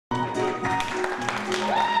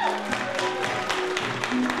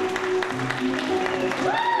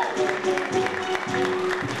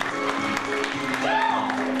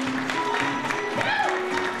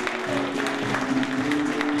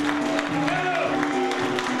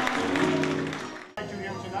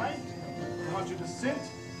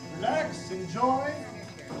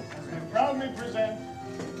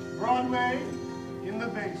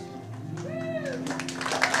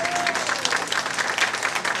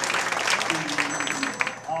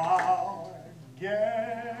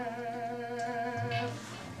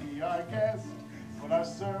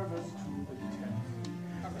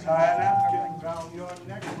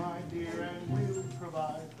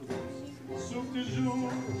soup du jour,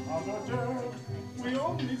 hors d'oeuvre. We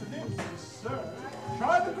only need the dips, sir.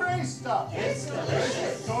 Try the gray stuff. It's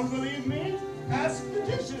delicious. Don't believe me? Ask the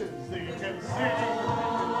dishes. They can sing and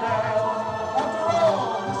dance. After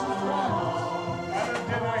all, this is France. And a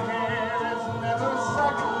dinner here is never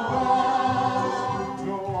second class.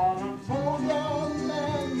 Go on and fold your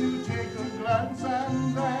menu, take a glance, and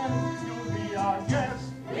then you'll be our guest.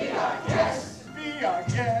 Be our guest. Be our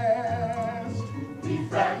guest. Beef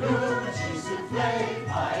ragout, cheese soufflé,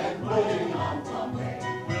 pie and pudding on Broadway.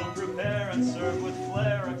 We'll prepare and serve with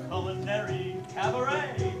flair a culinary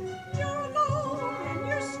cabaret. You're alone and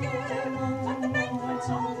you're scared, but the banquet's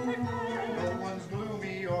all prepared. No one's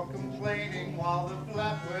gloomy or complaining while the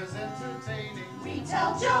flapper's entertaining. We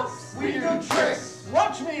tell jokes. We do tricks.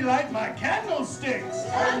 Watch me light my candlesticks.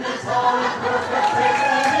 And it's all in perfect taste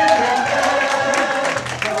and here and there.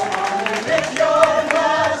 Come on and lift your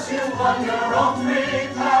glass. You won your own free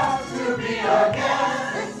pass to be our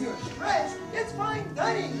guest. If you're stressed, it's fine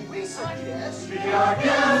dining, we suggest. Be our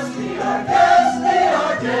guest, be our guest, be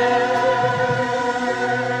our guest.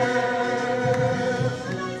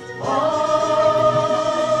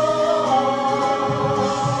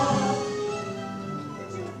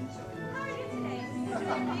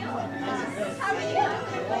 How are you?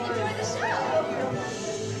 Enjoy the show.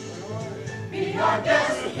 Be our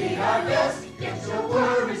guest, be our guest. Get your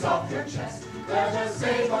worries off your chest. There's a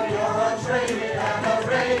save on your untraded and a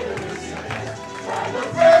ravenous guest. Try the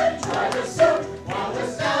bread, try the soup, while the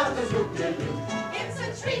staff is loop-de-loop. It's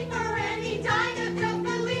a treat for any diner, don't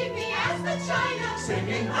believe me, ask the China.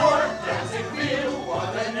 Singing pork, dancing reel,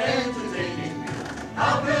 what an entertaining meal.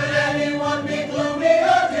 How could anyone be gloomy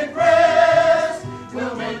or depressed?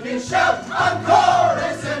 We'll make you shout encore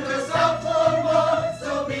and send us out for more.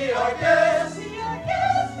 So be our guest, Be our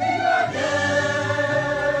guest, be our guest.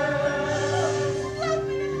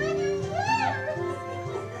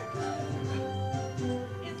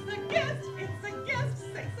 It's a guest,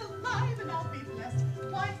 sakes alive, and I'll be blessed.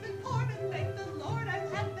 Wine's been poured and thank the Lord, I've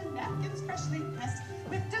had the napkins freshly pressed.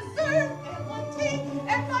 With dessert and one tea,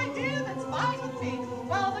 and my dear, that's fine with me.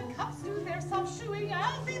 While the cups do their soft shoeing,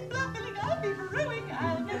 I'll be blubbing, I'll be brewing.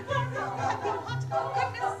 I'll get warm, I'll be hot,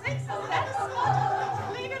 goodness sakes, let us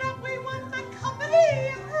not. Leave it up, we want the company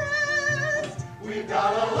impressed. We've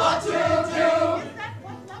got a lot to do. Is that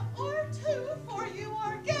one love or two for you,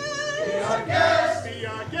 our guest? Be our guest, Be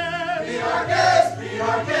our guest. be our guest, be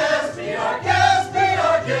our guest, be our guest, be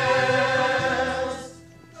our guest.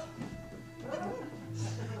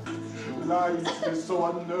 Life is so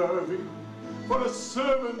unnerving for a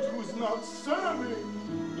servant who's not serving.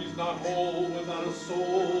 He's not whole without a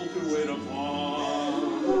soul to wait upon.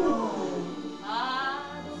 Ah,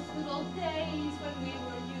 those good old days when we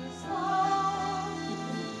were useful.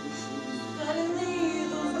 Suddenly,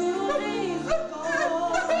 those good old days are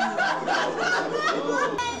gone.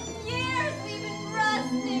 And years we've been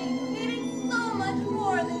rusting, needing so much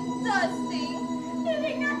more than dusting.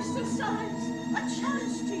 Needing exercise, a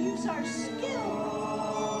chance to use our skill.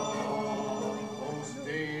 Most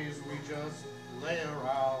days we just lay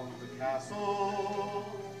around the castle.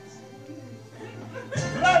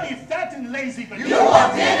 Bloody fat and lazy, but You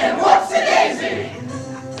walked in and whoopsie-daisy.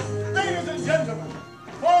 Ladies and gentlemen,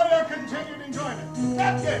 for your continued enjoyment,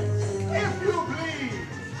 napkins, if you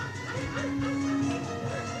please.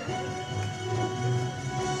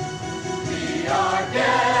 Be our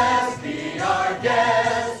guest, be our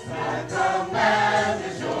guest. That command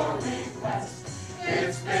is your request.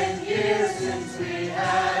 It's been years since we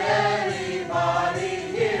had anybody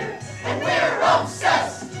here, and we're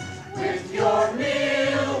obsessed with your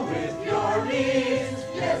meal, with your needs.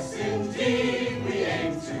 Yes, indeed, we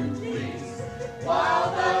aim to please.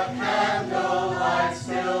 While the candlelight's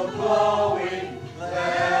still glowing,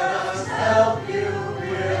 let us help you.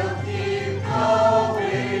 We'll keep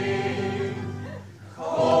going.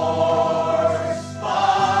 Course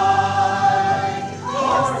by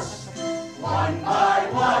course, one by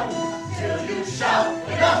one, till you shout,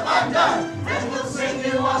 enough, I'm done. And we'll sing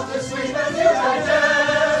you off to sleep as you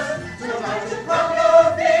digest. Tonight to prop your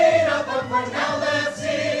feet up, but for now let's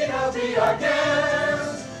eat. I'll be our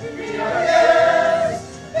guest, be our guest,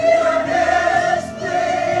 be our guest,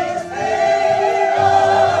 please be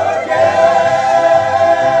our guest.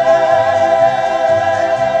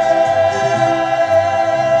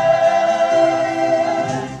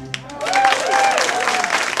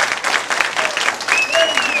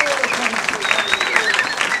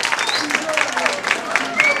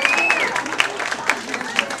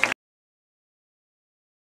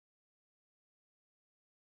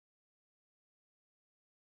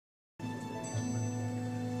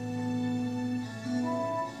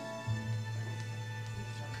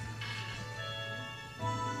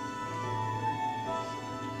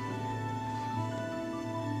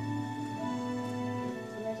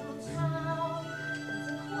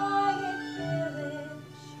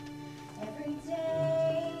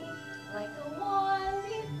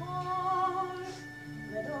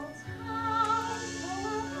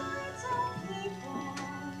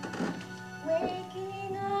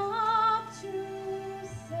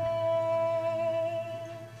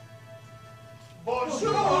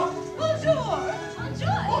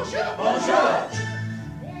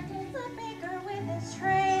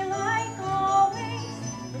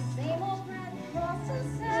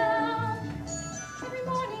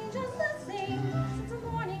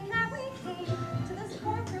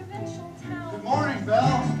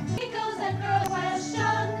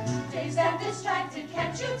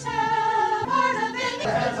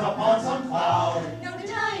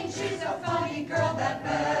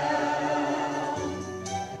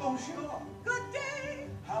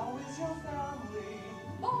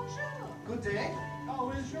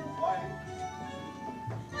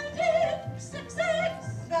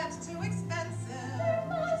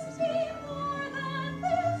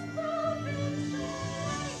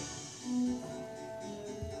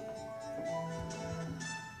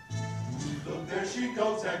 she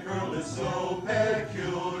goes, that girl is so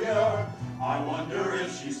peculiar. I wonder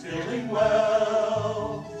if she's feeling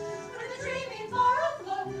well. With a dreaming for a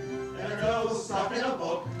look, And her nose stuck in a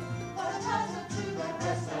book. what a puzzle to The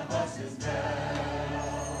rest of us is Belle.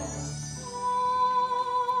 Oh,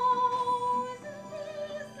 isn't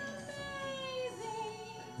this amazing?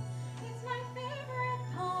 It's my favorite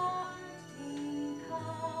part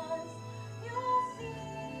because you'll see.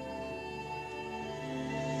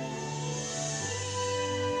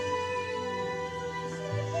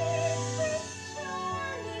 Here's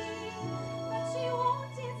charming, but she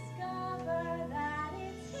won't discover that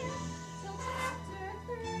it's here till chapter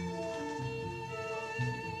 3.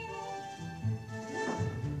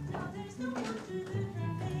 Now there's no wonder that her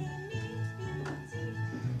fame means beauty,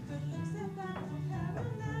 but looks at that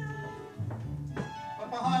parallel. But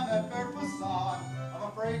behind that fair facade, I'm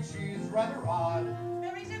afraid she's rather odd.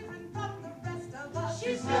 Very different from the rest of us.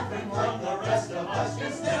 She's different from the rest of us.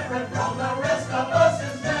 She's different from the rest of us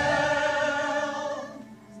is Belle.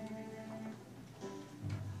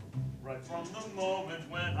 Right from the moment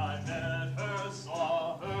when I met her,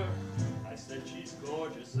 saw her, I said she's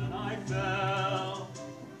gorgeous and I fell.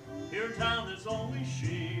 Here in town there's only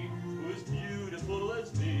she who is beautiful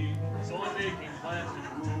as me, so I'm making plans to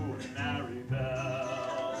woo and marry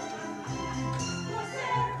Belle. Was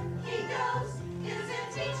there he goes,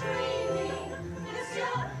 isn't he dreaming?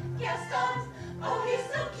 Monsieur Gaston, oh he's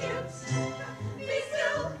so cute. Be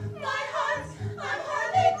still, my heart, I'm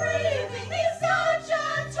hardly breathing. He's such a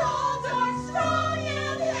tall, dark, strong,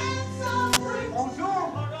 and handsome brute. Bonjour.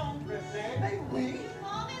 Pardon, birthday. May we?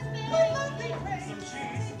 Mom is big. What lovely praise. Some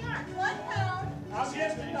cheese. Yarn, 1 pound. I'll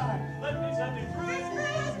get me. Let me something fruit.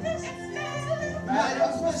 It's Belle.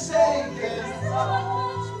 Madame's mistaken. So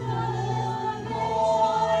much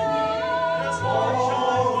That's why I'm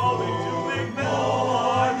calling to make Belle.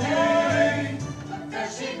 There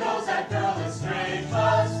she goes, that girl is strange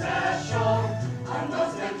but special. Our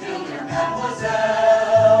most peculiar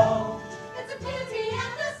mademoiselle. It's a beauty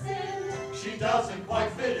and a sin. She doesn't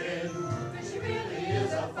quite fit in, but she really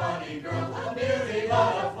is a funny girl. A beauty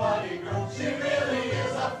but a funny girl. She really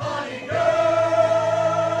is a funny girl.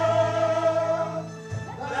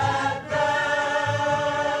 That Belle.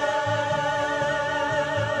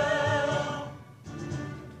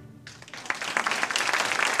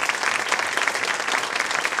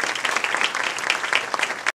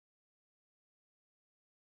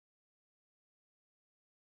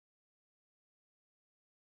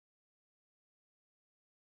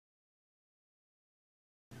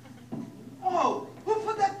 Oh, who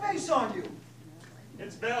put that face on you?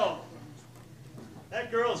 It's Belle. That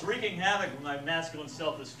girl's wreaking havoc with my masculine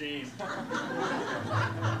self-esteem.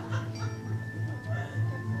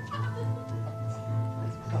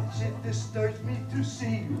 Because it disturbs me to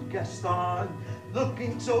see you, Gaston,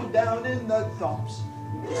 looking so down in the dumps.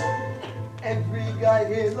 Every guy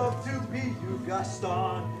here loves to be you,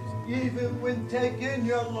 Gaston, even when taking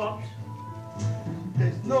your lumps.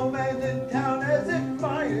 There's no man in town as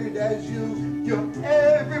admired as you. You're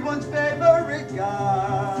everyone's favorite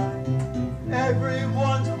guy.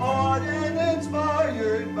 Everyone's awed and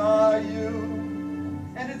inspired by you.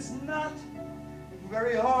 And it's not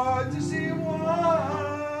very hard to see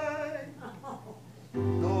why.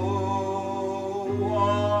 No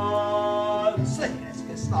one's slick as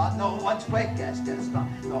Gaston, no one's quick as Gaston,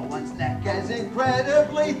 no one's neck as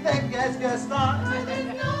incredibly thick as Gaston. There's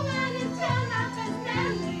no man in town half as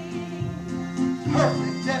manly.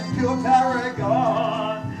 Perfect and pure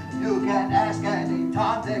paragon. You can ask any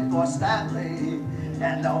Tom, Dick, or Stanley,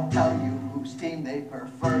 and they'll tell you whose team they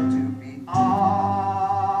prefer to be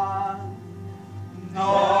on.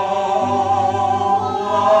 No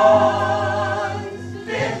one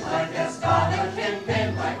Thin like Gaston, a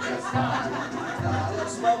kingpin like Gaston. got a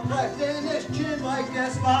smoke left in his chin like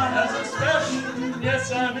Gaston. As a special,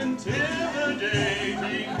 yes, I'm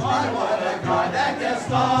intimidating. I want a guy that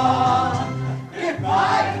Gaston. If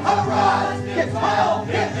my hurrahs, if I'll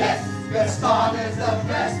get this, Gaston is the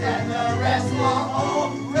best and the rest will all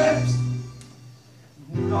rips.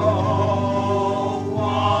 No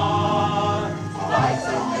one fights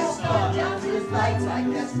like Gaston, down his lights like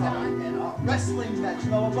Gaston. In a wrestling match,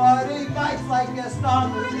 nobody fights like Gaston.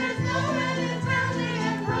 There's no man in town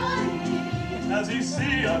and Ronnie. As you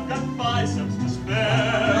see, I've got biceps to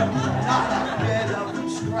spare. Not a bit of them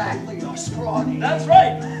scraggly or scrawny. That's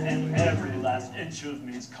right, and every last inch of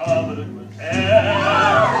me's covered with hair.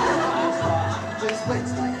 Just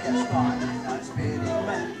wits like Gaston, and I'm spitting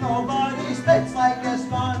man. Nobody spits like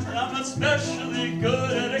Gaston. And I'm especially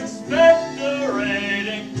good at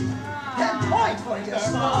expectorating. 10 points for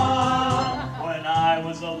Gaston. When I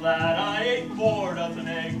was a lad, I ate 4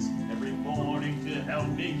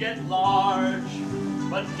 get large.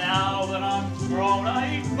 But now that I'm grown,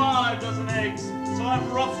 I eat 5 dozen eggs, so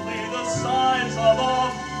I'm roughly the size of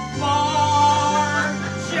a barge.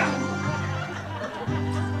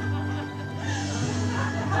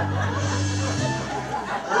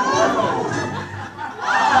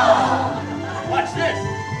 Watch this.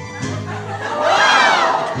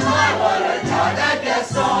 Wow! My, what a guy that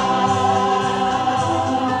gets on!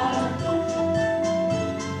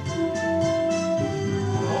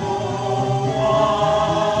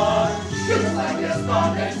 Shoots like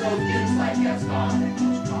Gaston, and so cute like Gaston, and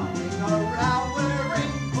goes trotting around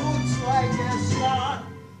wearing boots like Gaston.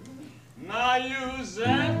 I use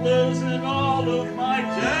antlers in all of my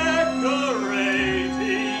decorating.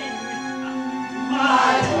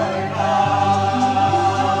 My, what a guy!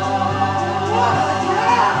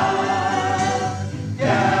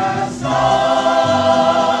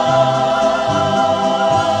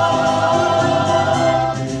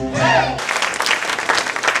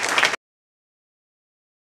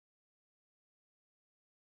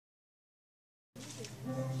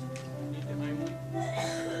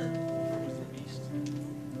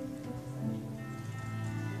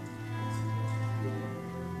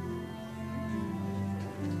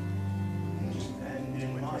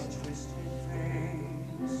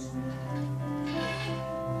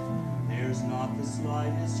 There's not the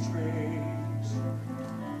slightest trace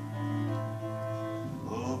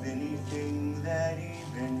of anything that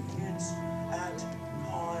even hints at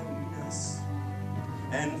kindness.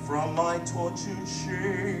 And from my tortured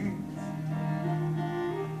shape,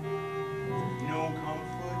 no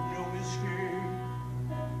comfort, no escape.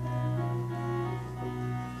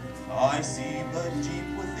 I see but deep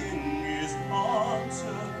within his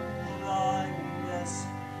utter blindness,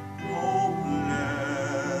 hopeless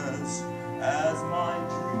as my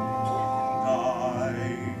dream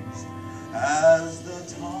dies, as the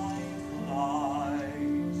time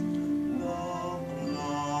flies, the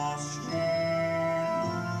lost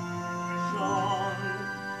illusion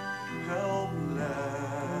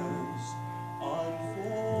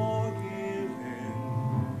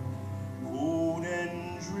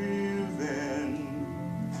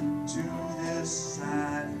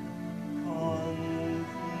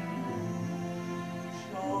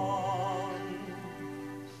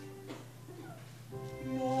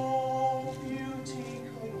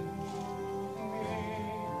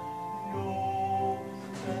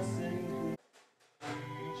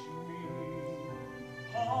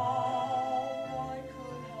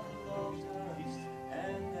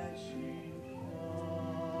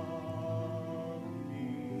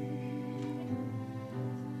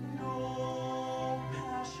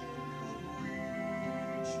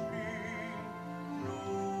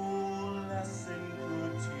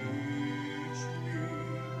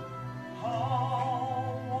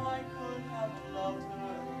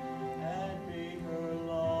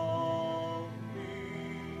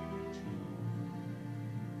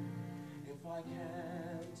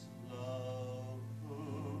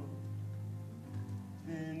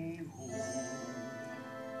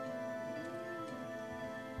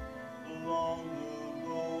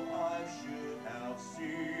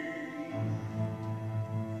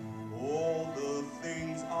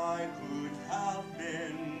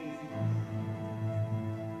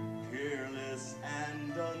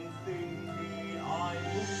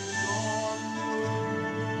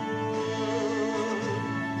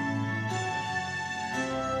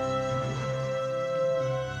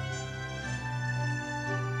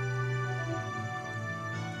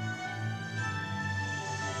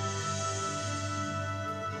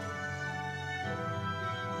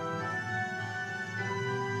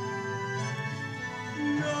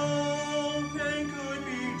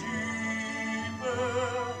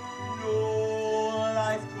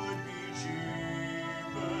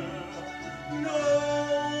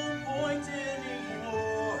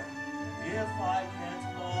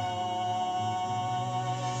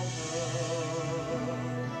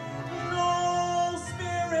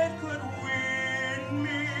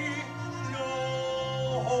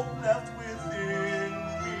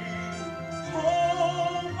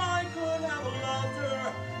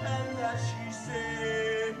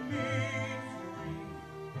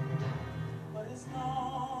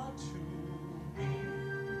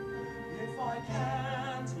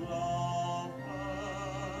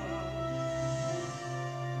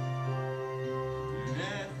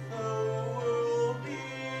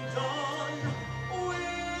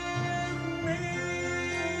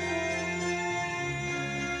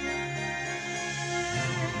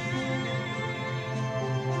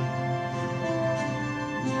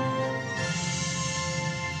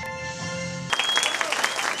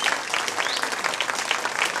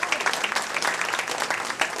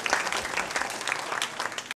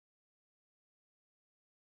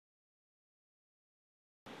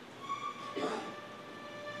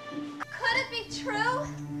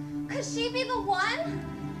one?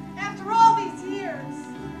 After all these years.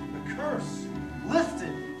 The curse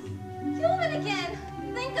lifted. Human again.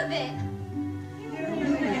 Think of it.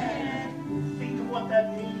 Human again. Think of what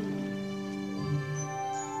that means.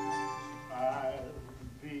 I'll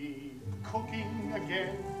be cooking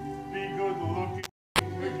again, be good looking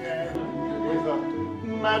again, with a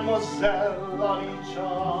mademoiselle on each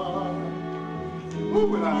arm.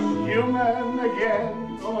 But I'm human again,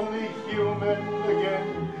 only human again,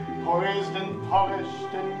 poised and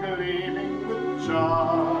polished and gleaming with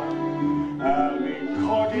charm. I'll be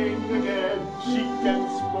courting again, chic and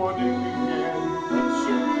sporting again.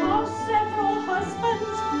 For several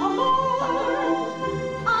husbands alone,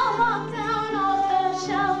 I'll walk down off the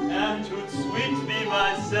shelf. And 'twould sweet me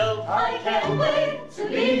myself. I can't wait to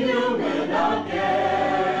be human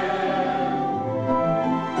again.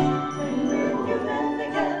 When we're human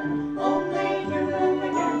again, only human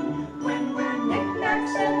again, when we're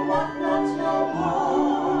knickknacks and whatnots no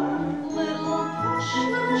more. Little push,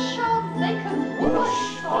 little shove, they can whoosh,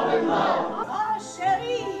 fall in love. Ah,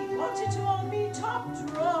 chérie, won't you all be top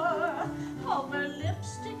drawer? I'll wear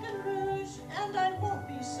lipstick and rouge, and I won't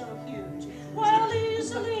be so huge. I'll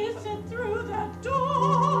easily fit through that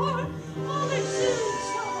door. I'll exude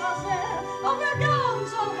so much air, I'll wear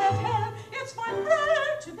gowns, I'll have hair. It's my prayer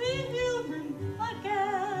to be human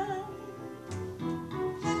again.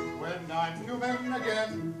 When I'm human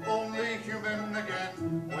again, only human again,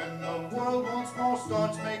 when the world once more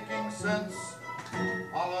starts making sense,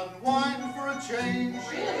 I'll unwind for a change.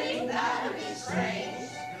 Really? That'd be strange.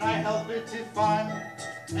 Can I help it if I'm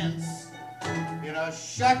tense? In a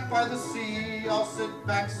shack by the sea, I'll sit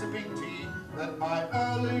back sipping tea, let my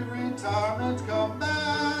early retirement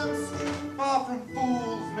commence. Far from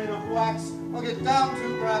fools made of wax, I'll get down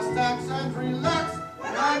to brass tacks and relax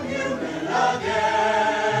when I'm human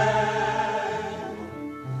again.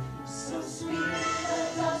 So sweet the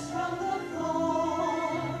dust from the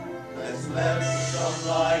floor. Let's let some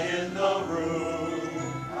light in the room.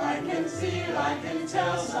 I can feel, I can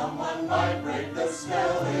tell someone might break the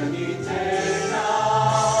spell any day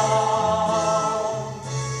now.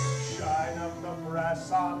 Shine of the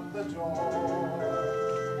brass on the door.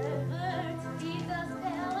 Birds feed the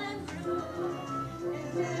spell and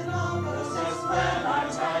through. It almost Just when our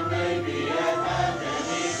time may be at hand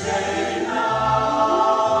any day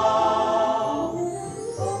now.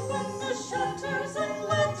 open the shutters and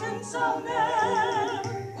lanterns on there.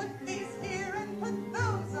 Put these here and put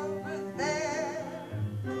those over there.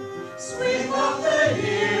 Sweep up the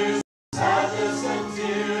years, sadness and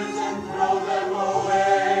tears, and throw them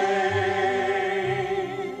away.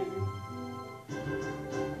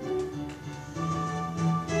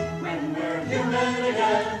 When we're human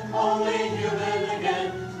again, only human again,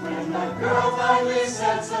 when the girl finally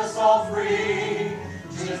sets us all free,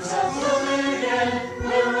 just as human again,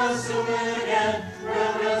 we'll resume it again,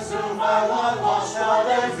 we'll resume our long-lost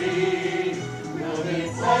chauvinism. We'll be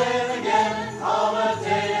playing again,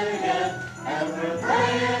 accommodating again, and we're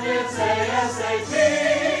praying it's ASAP.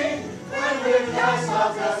 When we've cast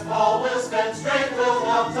off as Paul will stand straight, we'll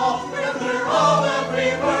walk tall, when we're all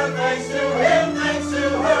every word, thanks to him, thanks to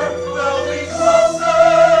her, we'll be closer.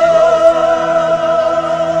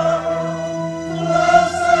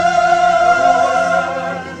 Closer.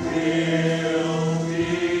 We'll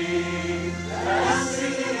be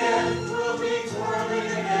dancing again, we'll be twirling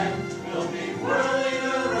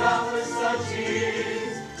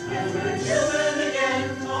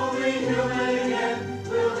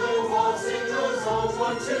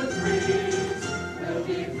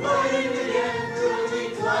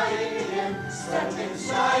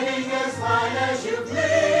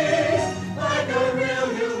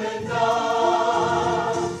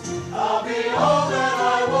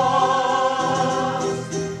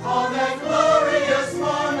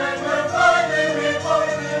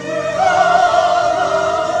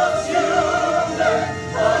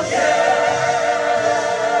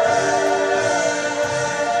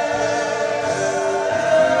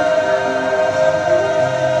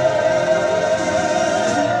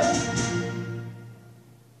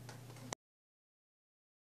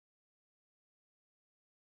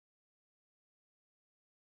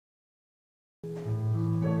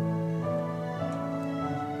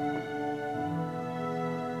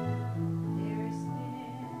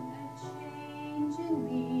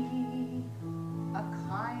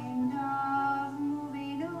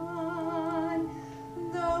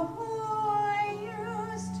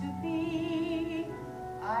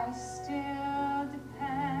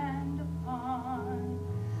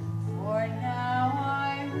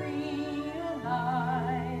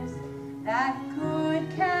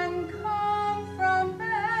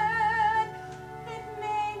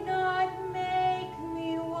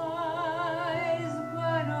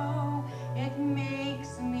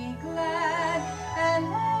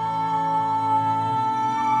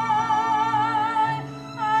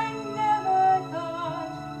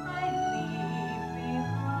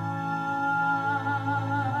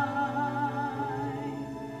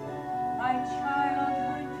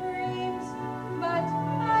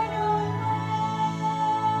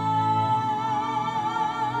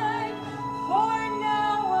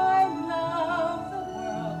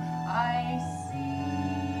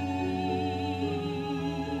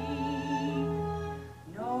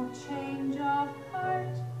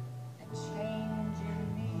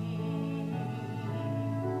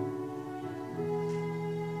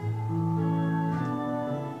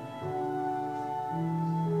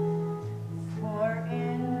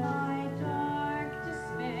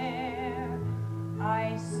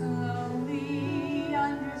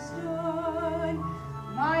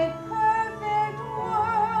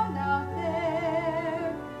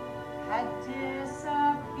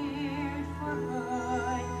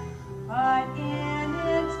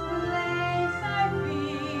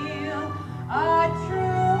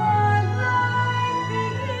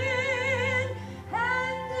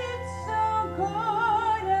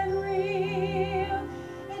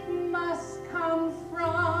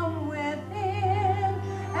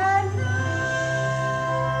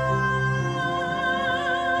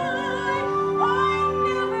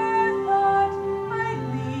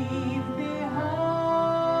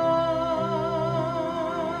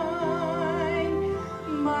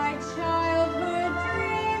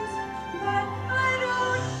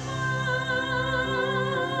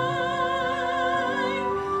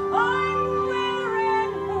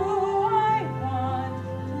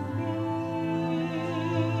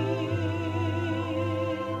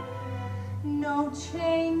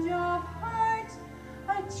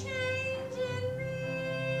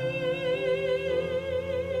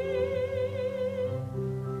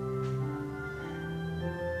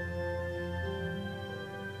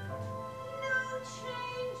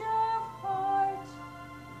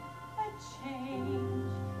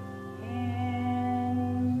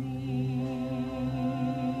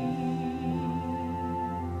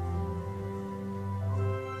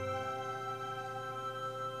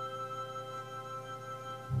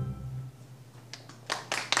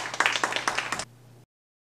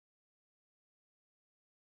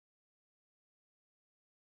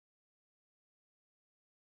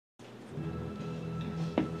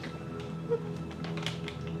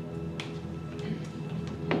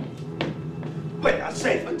We're not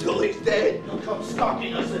safe until he's dead. He'll come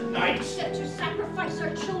stalking us at night. Except to sacrifice our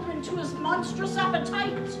children to his monstrous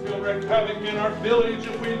appetite. He'll wreak havoc in our village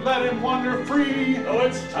if we let him wander free. Oh,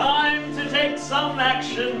 it's time to take some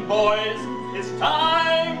action, boys. It's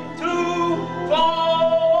time to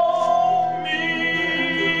follow me.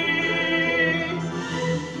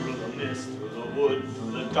 Through the mist, through the wood,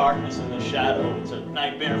 through the darkness and the shadow. It's a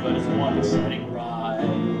nightmare, but it's one exciting ride.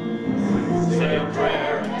 Say a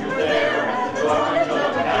prayer and you're there at the drawbridge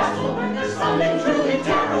of the castle. There's something truly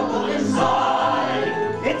terrible inside.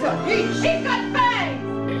 It's a beast. She's got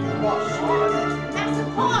fangs! That's a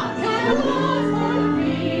paw! And claws for the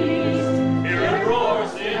beast! Here it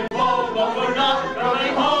roars in woe, but we're not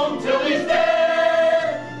coming home till he's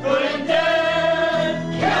dead, good and dead.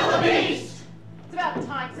 Kill the beast! It's about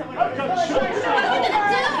time someone What are we gonna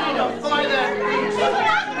do? Find that beast.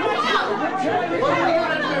 What are we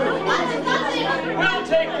gonna do? We'll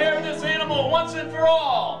take care of this animal once and for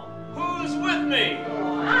all. Who's with me?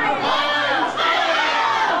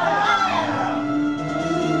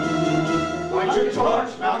 Light your torch,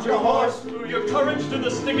 mount your horse. Through your courage to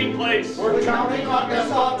the sticking place. We're counting on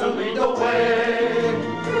Gaston to lead the way.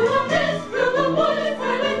 Through the mist, through the woods,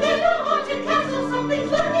 where in the haunted castle,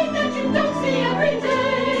 something's lurking that you don't see every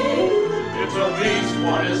day. It's a beast,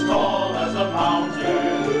 one as tall as a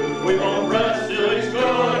mountain. We won't rest till he's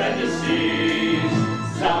good and deceased.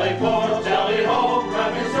 Sally forth, tally ho,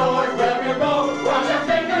 grab your sword, grab your bow, cross your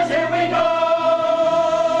fingers, here we go!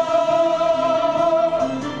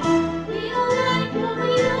 We don't like what we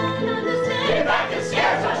don't understand. Get back, it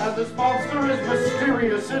scares us! And this monster is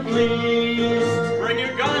mysterious at least. Bring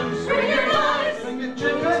your guns! Bring your knives! Bring your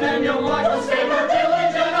children And you'll watch the save our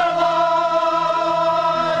village and our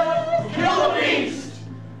lives! Kill the beast!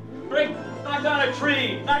 Knock down a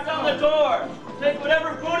tree, knock down the door, take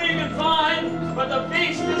whatever booty you can find, but the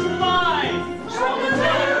beast is mine! From the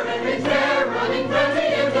terror and the terror, running frenzy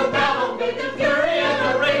into battle, make the fury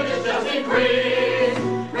and the rage is just increased.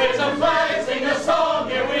 Raise a flag, sing a song,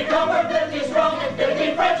 here we come, we're 50 strong, and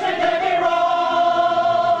 50 Frenchmen can be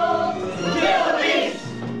wrong! Kill the beast!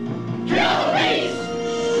 Kill the beast!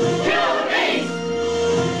 Kill the beast!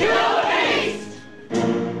 Kill the beast!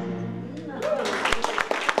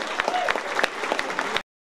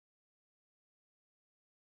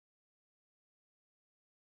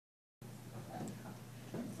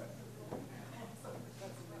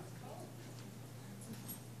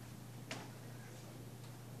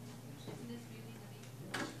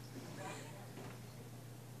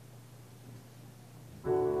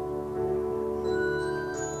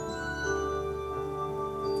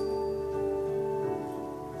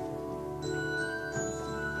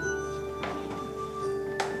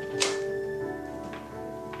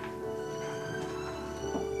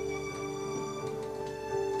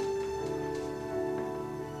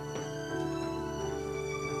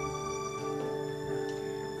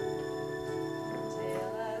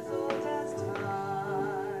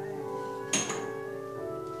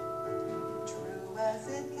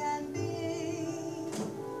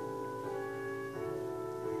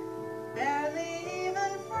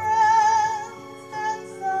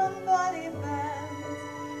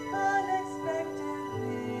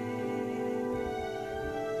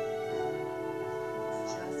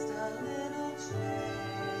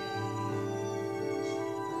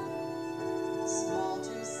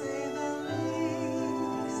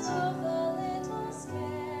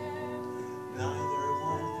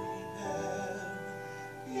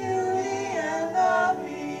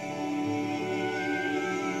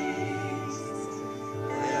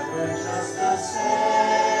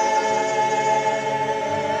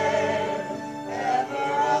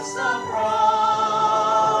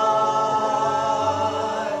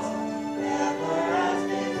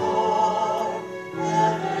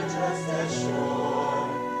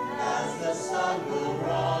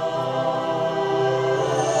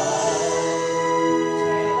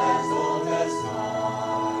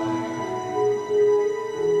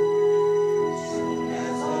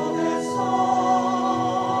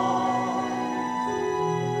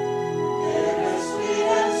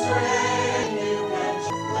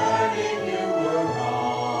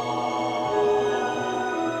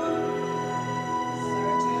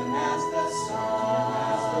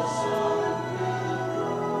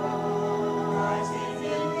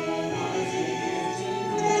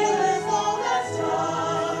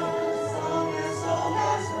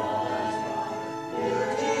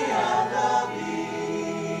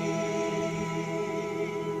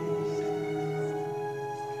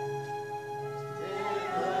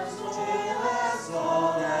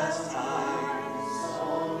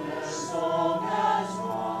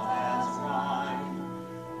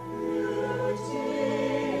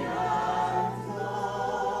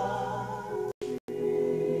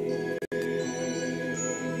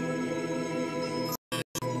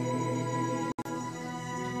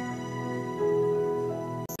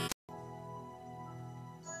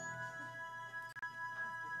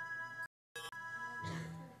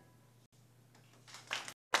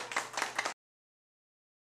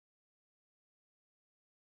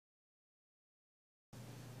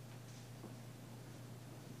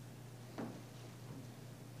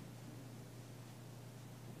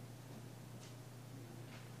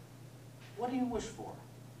 What do you wish for?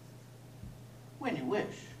 When you wish.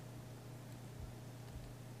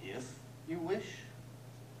 If you wish.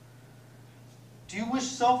 Do you wish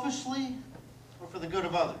selfishly or for the good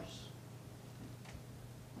of others?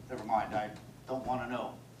 Never mind, I don't want to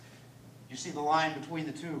know. You see, the line between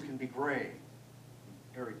the two can be gray,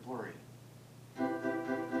 very blurry.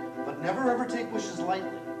 But never ever take wishes lightly.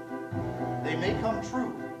 They may come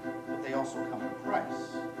true, but they also come at a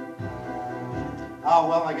price. Ah,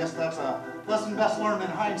 well, I guess that's a lesson best learned in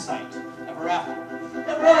hindsight. Ever after.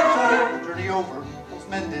 Ever after. Journey over, it's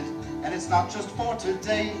mended, and it's not just for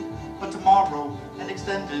today, but tomorrow and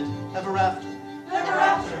extended. Ever after. Ever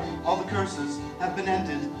after. All the curses have been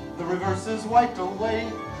ended, the reverses wiped away.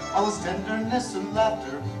 All is tenderness and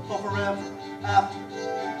laughter for forever after.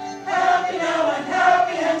 Happy now and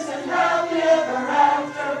happy hence and happy ever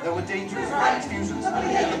after. There were dangers and confusions,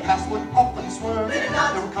 and the past would often swerve.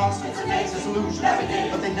 There were constant disillusions,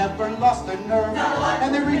 but they never lost their nerve.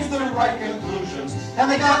 And they reached the right conclusions,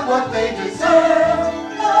 and they got what they deserved.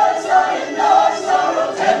 No joy and no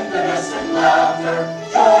sorrow, tenderness and laughter.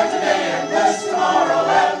 Joy today and bliss tomorrow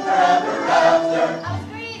and forever after. I was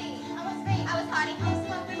greedy, I was haughty,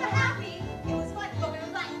 homespun, we were happy. It was fun, but we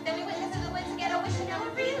were blind. Then we went into the woods to get a wish, and now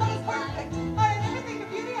we're really Perfect. I had everything of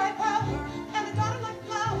beauty I power, and the daughter like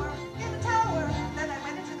flower in the tower. Then I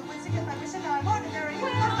went into the woods to get my wish, and now I'm ordinary.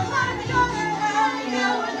 Well, I'm a daughter, happy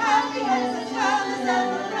now and happy as as well as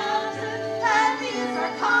ever after. Happy is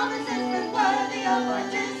our common sense and worthy of our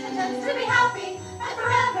discontents. To be happy and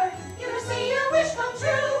forever, you will see your wish come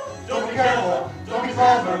true. Don't be careful, don't be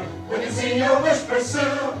clever, when you see your wish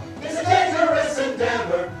pursue. It's a dangerous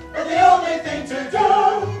endeavor, but the only thing to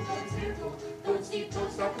do. Don't steep,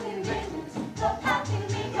 don't sparkle in rain. Stop happening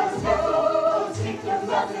to me, cause don't steep, don't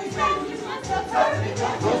sparkle in rain. Stop happening to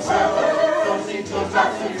me, Don't travel, don't see, don't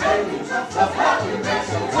drop the rain. Stop happening, make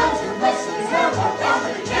some time to rest and travel.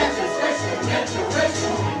 Get your wish and get your wish.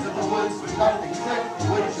 Into the woods with nothing clear,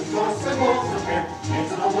 which of course the wolves appear.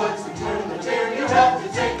 Into the woods and through the deer, you have to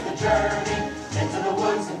take the journey. Into the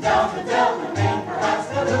woods and down the dell, remain perhaps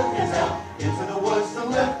the loop is out. Into the woods to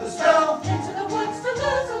lift the spell. into the woods to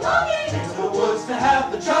lose a longing. Into the woods to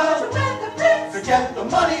have the To child. wed the prince. To get the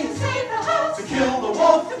money. To save the house. To kill the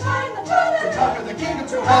wolf. To find the To brother. conquer the kingdom,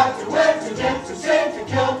 to have, to wed, to get, to sing, to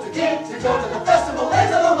kill, to keep, to go to the festival,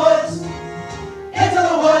 into the woods, into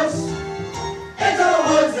the woods, into the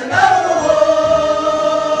woods and out of the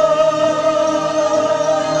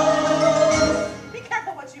woods. Be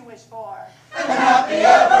careful what you wish for. And happy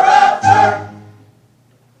ever after.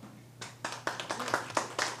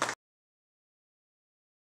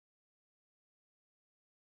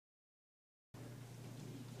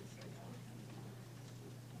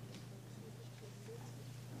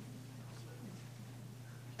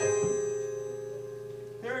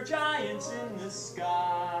 There are giants in the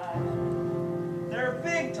sky. There are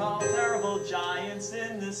big, tall, terrible giants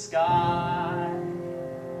in the sky.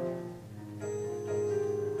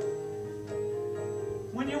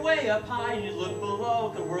 When you're way up high and you look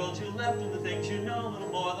below, the world you left and the things you know, a little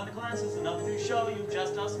more than a glance is enough to show you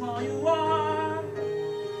just how small you are.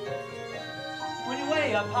 When you're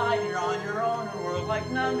way up high and you're on your own, a world like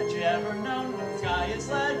none that you ever known, when the sky is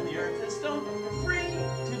lead and the earth is stone, you're free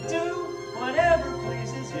to do whatever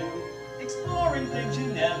pleases you, exploring things you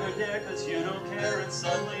never dared, cause you don't care, and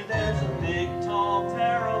suddenly there's a big, tall,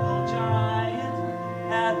 terrible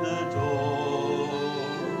giant at the door.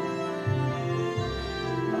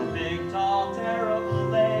 A big, tall, terrible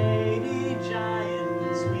lady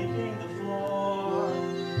giant sweeping the floor.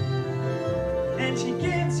 And she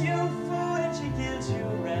gives you food and she gives you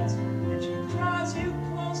rest, and she draws you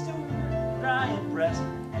close to her giant breast,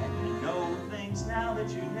 and you know things now that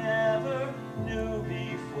you never knew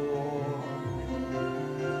before.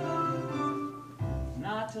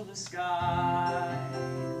 Not to the sky.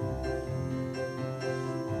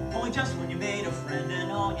 Only just when you made a friend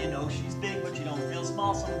and all, you know she's big, but you don't feel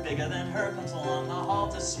small. Someone bigger than her comes along the hall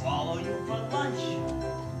to swallow you for lunch.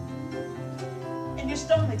 And your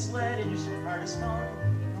stomach's lead and your heart is small.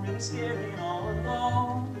 You're really scared being all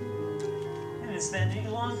alone. And it's then that you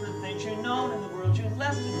long for the things you know and the world you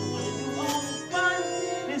left and the world you own. Fun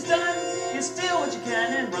is done, you steal what you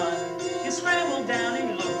can and run. You scramble down and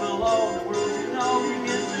you look below, and the world you know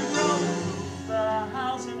begins to grow. The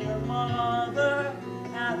house and your mother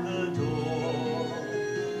at the door.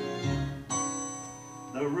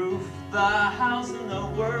 The roof, the house, and the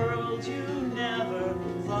world you never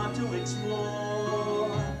thought to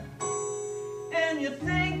explore. And you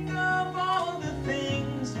think of all the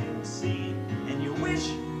things you've seen, and you wish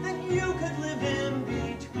that you could live in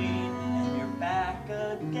between. And you're back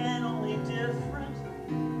again, only different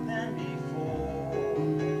than before.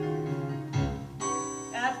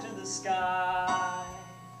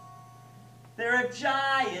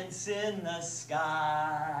 giants in the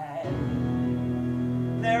sky.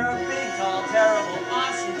 There are big, tall, terrible,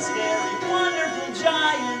 awesome, scary, wonderful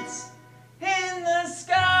giants in the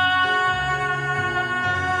sky.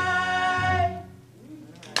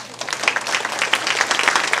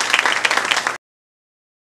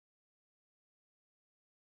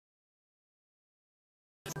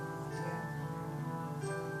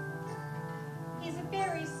 He's a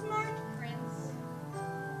very smart prince.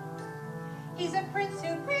 He's a prince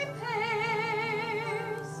who prepares,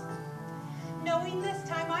 knowing this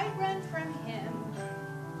time I'd run from him.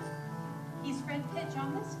 He's Fred Pitch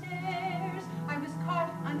on the stairs. I was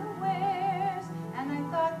caught unawares, and I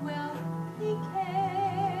thought, well, he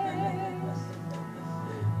cares.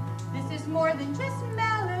 This is more than just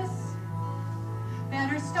malice.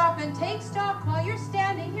 Better stop and take stock while you're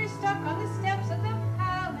standing here stuck on the steps of the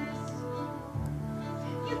palace.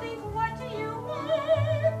 You think, what do you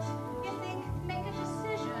want? You think, make a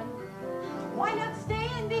decision. Why not stay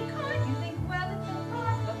and be kind? You think, well, it's a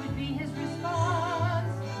thought. What would be his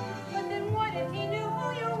response? But then what if he knew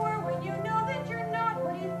who you were when you know that you're not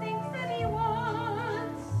what he thinks that he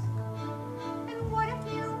wants? And what if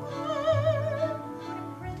you are? What a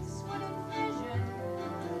prince would envision.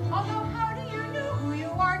 Although how do you know who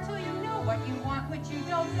you are till you know what you want, which you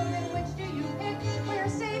don't? So then which do you pick? Where you're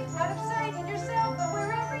safe, out of sight in yourself, but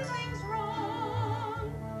where everything's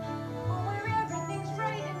wrong? Or where everything's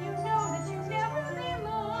right and you know that you never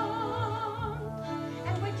belong?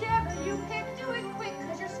 And whichever you pick, do it quick,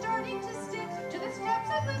 cause you're starting to stick to the steps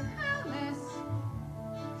of the palace.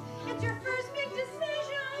 It's your first big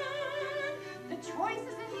decision. The choice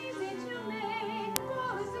isn't easy to make.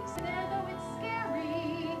 All is there, though it's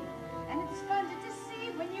scary. And it's fun to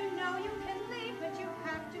deceive when you know you can leave, but you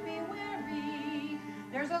have to be wary.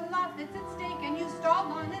 There's a lot that's at stake and you stall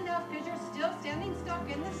long enough cause you're still standing stuck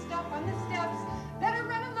in the stuff on the steps. Better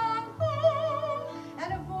run along home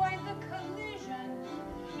and avoid the collision.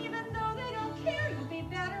 Even though they don't care, you'll be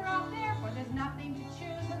better off there, for there's nothing to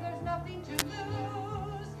choose and there's nothing to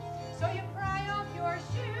lose. So you pry off your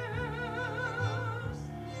shoes.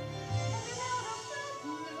 And without a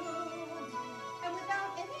prelude, and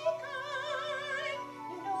without any guide,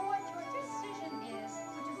 you know what your decision is,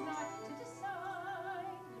 which is not to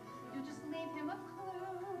decide. You just leave him a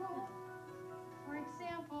clue. For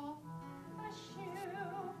example, a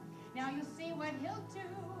shoe. Now you'll see what he'll do.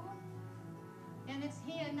 And it's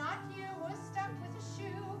he and not you who is stuck with a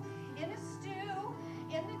shoe in a stew,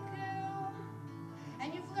 in the goo.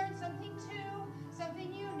 And you've learned something too,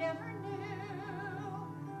 something you never knew.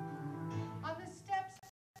 On the steps.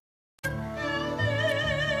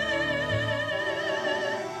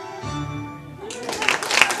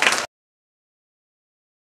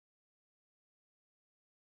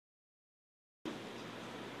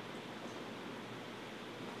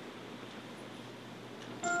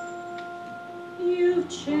 You've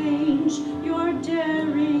changed, you're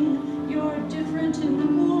daring, you're different in the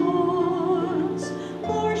woods.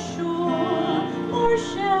 More sure, more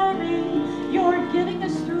sharing, you're getting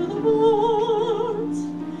us through the woods.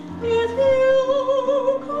 If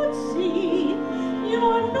you could see,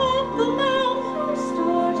 you're not the man who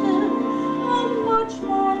started. I'm much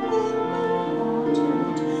more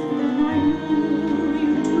important than I knew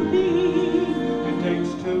you to be. It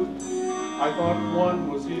takes two. I thought one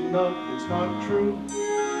was enough. It's not true.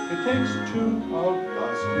 It takes two of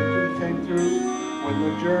us to think through. When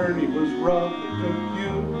the journey was rough, it took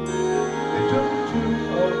you. It took two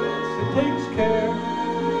of us. It takes care.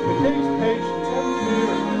 It takes patience and fear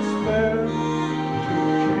and despair to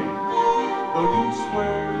change. Though you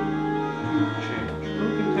swear to change, who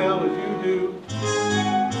can tell if you do?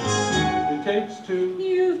 It takes two.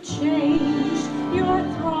 You've changed, you're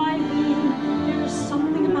thriving, there's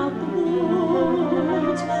something about the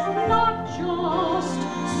woods, not just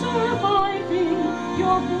surviving,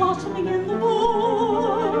 you're blossoming in the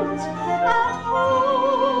woods. At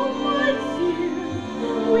home, I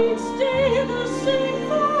fear, we'd stay the same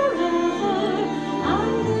forever,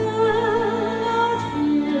 and then out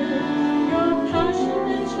here, you're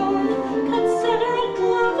passionate, you're considerate,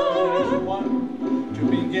 clever. One to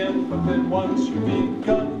begin, but then once you've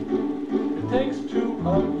begun, it takes two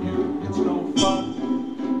of you. It's no fun,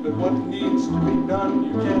 but what needs to be done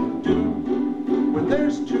you can't do. When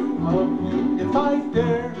there's two of you, if I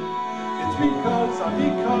dare, it's because I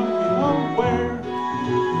become aware of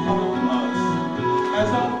us as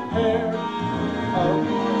a pair of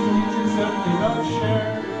us, each accepting a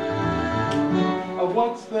share of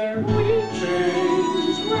what's there. We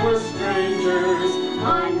change, we're strangers,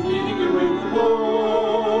 I'm meeting you in the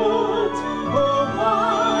woods. Oh,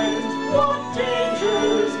 wise, what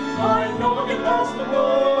dangers, I know I can pass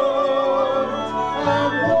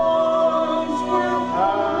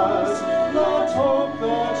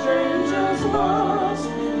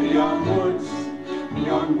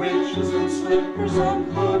witches in slippers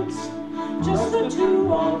and hoods. Just the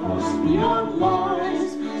two of us beyond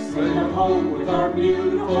lies, safe at home with our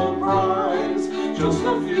beautiful prize. Just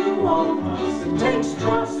a few of us, it takes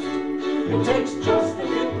trust. It takes just a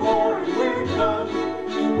bit more and we're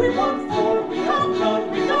done. We want four, we have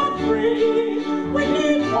none, we got three. We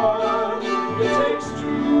need one, it takes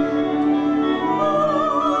two.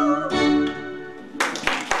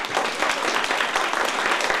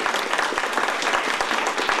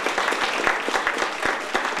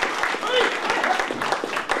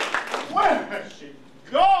 Where has she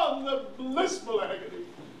gone, the blissful agony?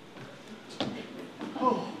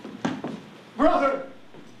 Oh, brother,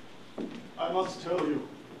 I must tell you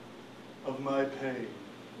of my pain.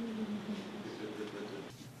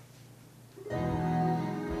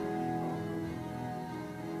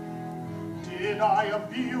 Did I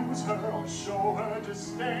abuse her or show her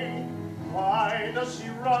disdain? Why does she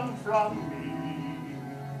run from me?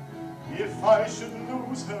 If I should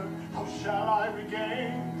lose her, how shall I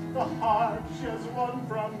regain the heart she has won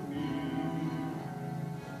from me?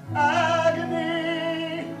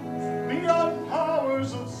 Agony beyond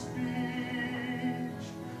powers of speech,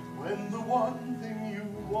 when the one thing you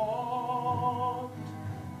want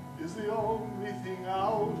is the only thing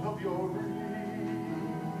out of your reach.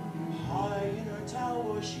 High in her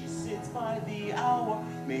tower, she sits by the hour,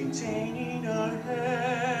 maintaining her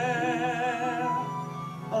hair.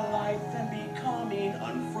 Alive and becoming,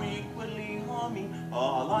 unfrequently humming,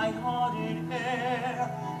 a light-hearted air.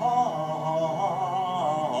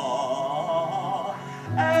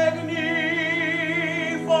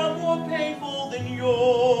 Agony far more painful than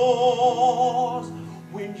yours,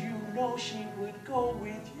 when you know she would go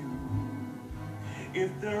with you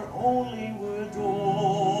if there only were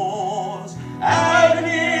doors. Agony,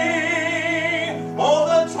 oh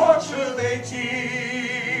the torture they teach.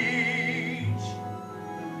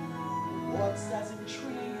 What's as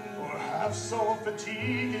intriguing Or half so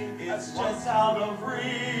fatiguing, is just out of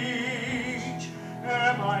reach.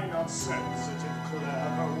 am I not sensitive,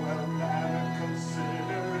 clever, well-mannered,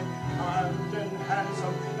 considerate, kind and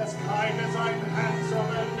handsome, as kind as I'm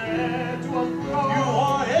handsome and heir to a throne? You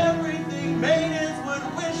are everything maidens would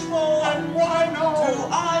wish for. And why not? Do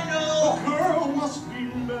I know? The girl must be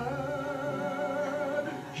mad.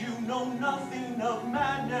 You know nothing of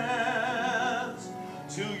madness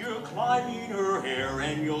till you're climbing her hair,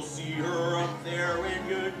 and you'll see her up there and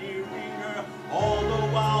you're nearing her, all the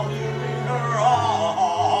while hearing her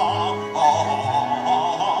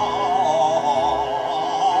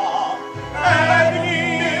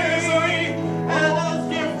agony, misery, and it's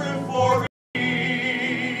different for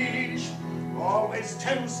each. Always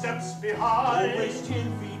 10 steps behind. Always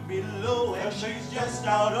 10 feet below, and she's just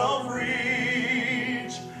out of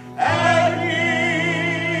reach. Agony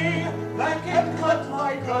that can cut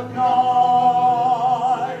like a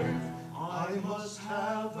knife. I must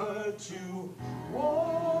have her to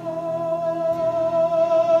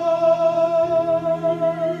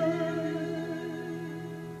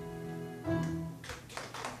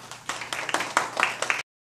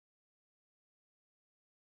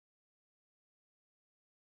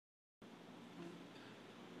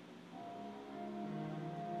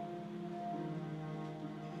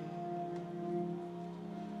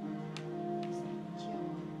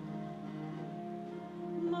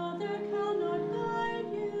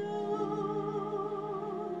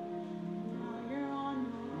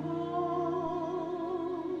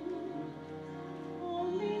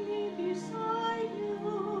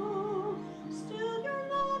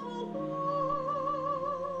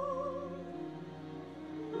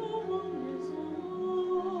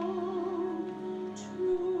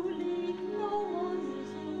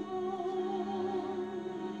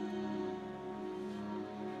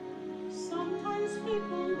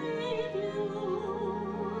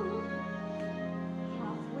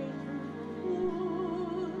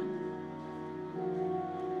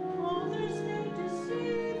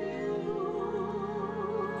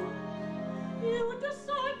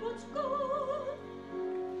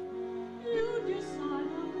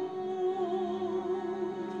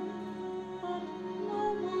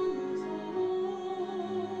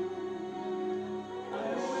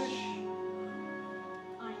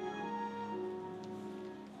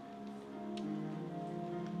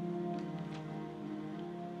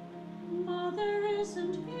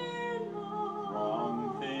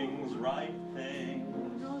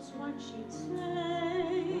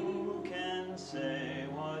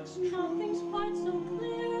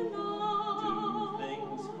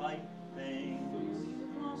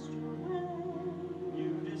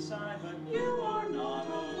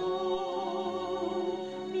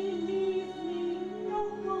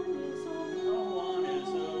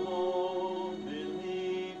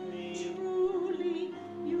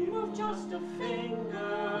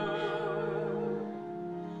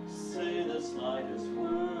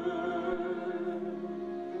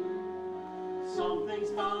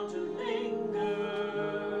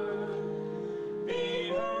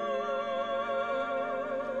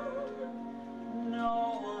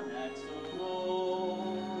tracks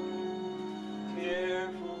alone.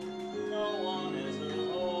 Careful, no one is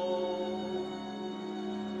alone.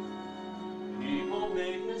 People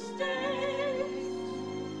make mistakes.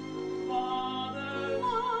 Fathers,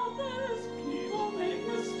 people make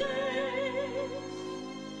mistakes.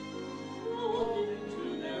 Holding to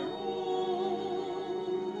their own,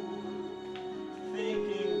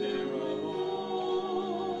 thinking they're alone.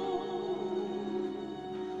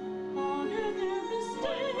 Honor their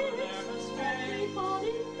mistakes.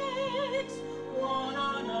 Everybody makes one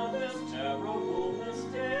another's terrible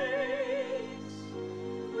mistakes.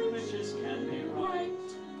 Witches can be right,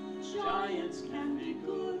 giants can be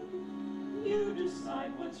good. You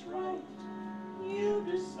decide what's right, you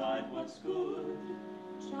decide what's good.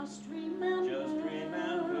 Just remember,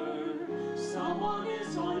 someone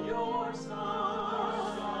is on your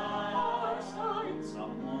side, our side,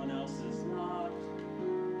 someone else is not.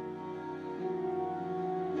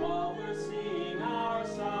 While we're seeing our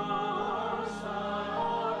side,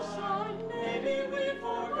 maybe we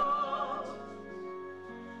forgot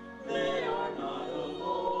they are not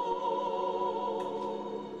alone.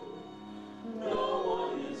 No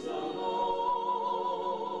one is alone.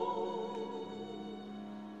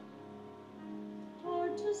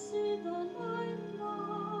 hard to see the light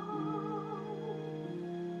now.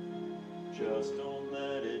 Just don't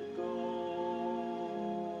let it go.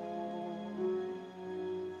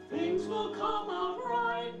 Things will come out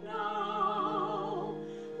right now.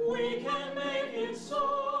 We can make it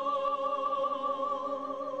so.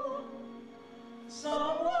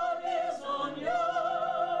 Someone is on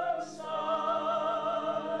your side.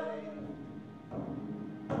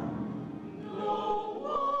 No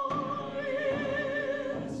one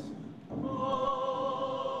is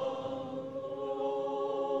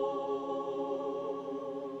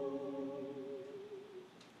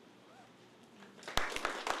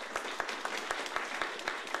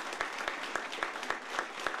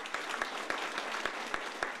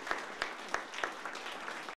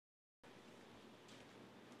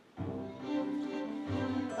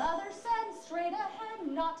Mother said straight ahead,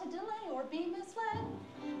 not to delay or be misled.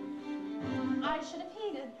 I should have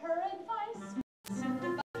heeded her advice,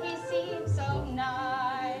 but he seemed so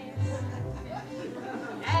nice.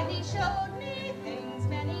 And he showed me things,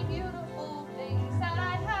 many beautiful things that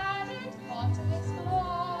I hadn't thought to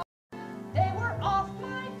explore. They were off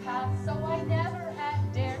my path, so I never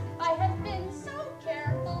had dared. I had been so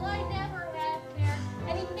careful, I never had cared.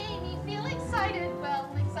 And he made me feel excited, well,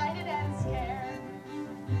 excited and scared.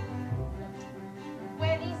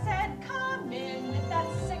 When he said, come in with that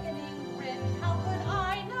sickening grin, how could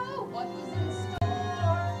I know what was in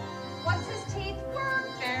store? Once his teeth were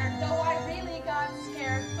bared, though I really got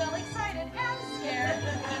scared, well, excited and scared,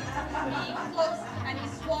 he took me close and he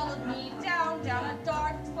swallowed me down a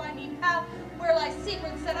dark, slimy path where lie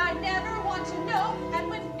secrets that I never want to know. And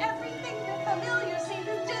when everything familiar seemed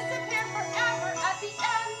to disappear forever, at the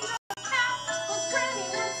end of the path was Granny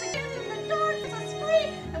once again in the dark as us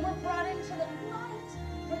free, and we're brought into the light.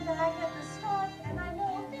 We're back at the start, and I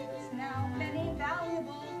know things now, many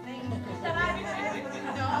valuable things that I've never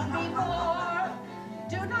known before.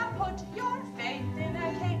 Do not put your faith in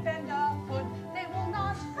a cape and a hood. They will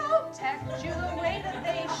not protect you the way that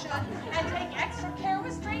they should. And take extra care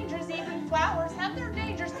with strangers, even flowers have their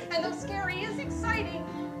dangers. And though scary is exciting,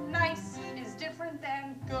 nice is different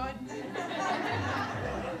than good.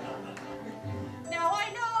 Now I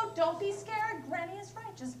know, don't be scared, Granny is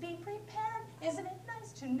right, just be prepared. Isn't it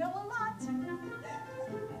nice to know a lot?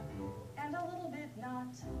 And a little bit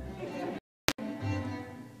not.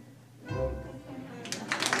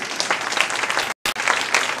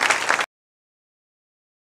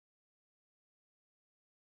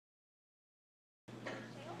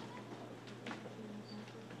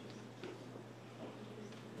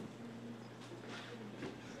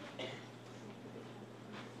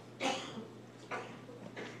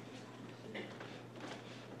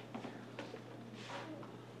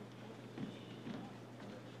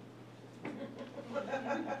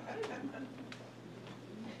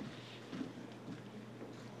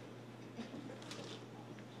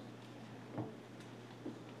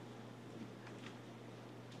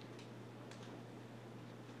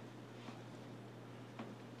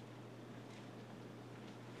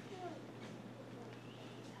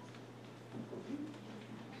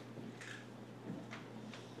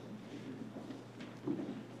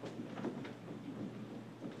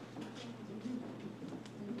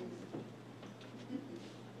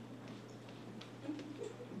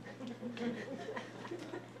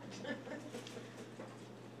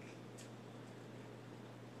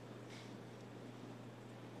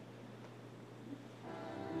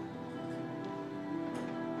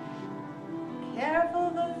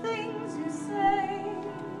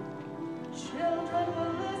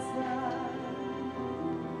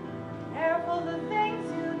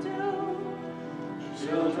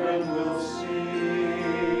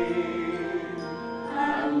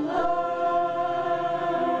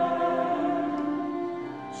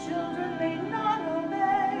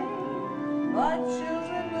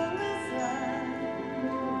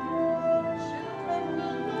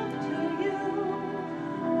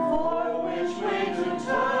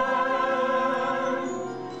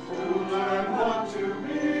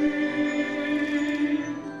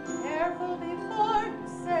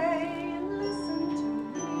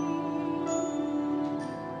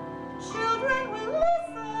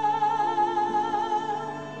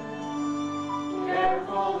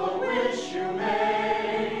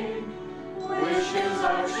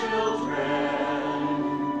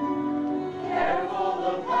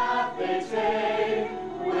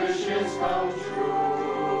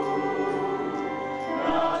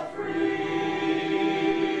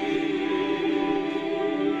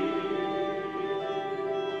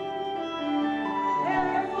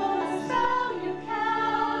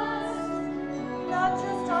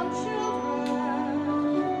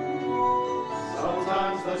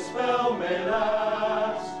 the spell may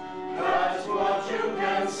last. That's what you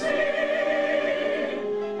can see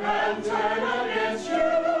and turn against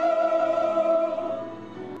you.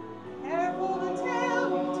 Careful the tale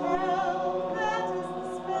you tell, that is the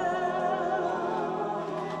spell.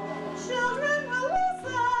 Children will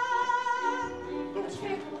listen. Those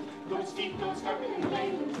fearful, those deep, those dark, they may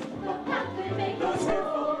lose. The path they may lose. Those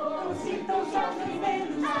fearful, those deep, those dark, they may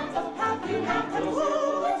lose. The path you have to lose.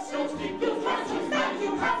 Those deep, those passions that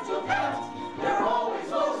you have to pass. There are always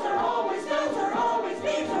wolves, there are always hills, there are always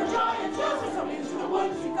beams or giant hills. So into the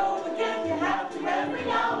woods you go again. You have to every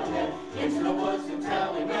now and then. Into the woods and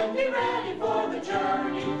telling them, be ready for the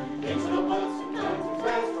journey. Into the woods and telling them,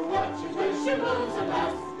 rest for what you wish you lose at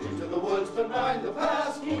last. Into the woods, but mind the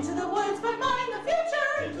past. Into the woods, but mind the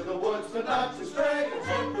future. Into the woods, but not to stray.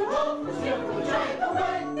 Protect the wolf, for skip the giant. The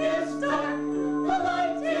way is dark, the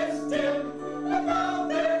light is dim. But now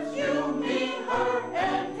there's you, me, her,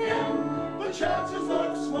 and him. The chances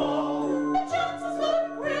look small, The chances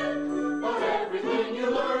look grim, but everything you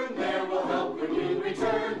learn there will help when you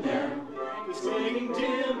return there. it's getting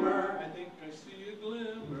dimmer. I think I see a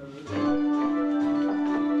glimmer.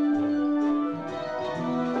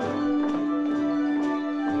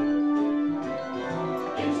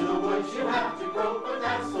 Into the woods you have to go, but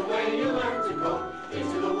that's the way you learn to go.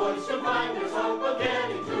 Into the woods you find there's hope of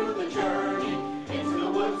getting through the journey. Into the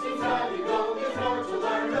woods each time you go, there's more to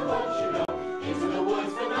learn of what you know. Into the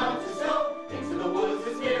woods but not to snow. Into the woods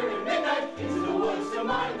is nearing midnight. Into the woods to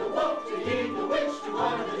mind the wolf, to heed the witch, to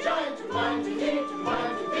honor the giant, to mind, to heed, to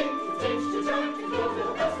mind, to think, to teach, to turn, to go to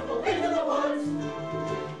the festival. Into the woods,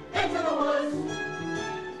 into the woods,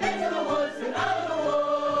 into the woods and out of the woods.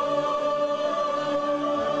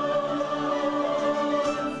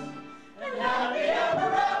 And happy ever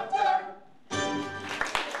after.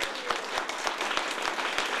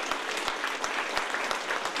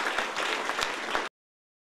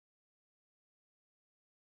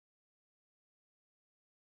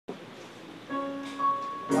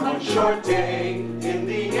 One short day in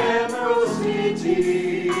the Emerald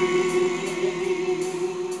City.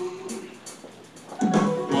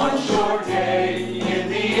 One short day in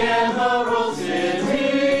the Emerald City.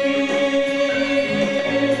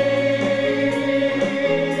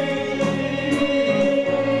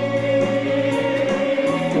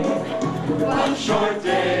 One short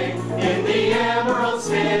day in the Emerald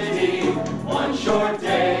City. One short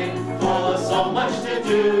day full of so much to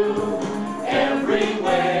do. Every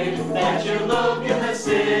way that you look in the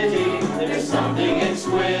city, there's something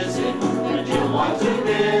exquisite that you'll want to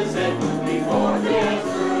visit before the day's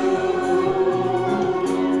through.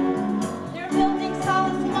 They're building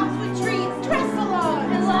solid blocks with trees, dress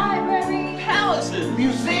salons, and libraries, Palaces,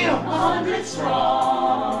 museums. 100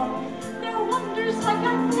 strong. there are wonders like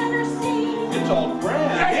I've never seen. It's all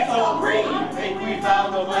grand. It's all green. I think we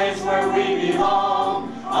found the place where we belong.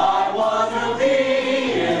 I want to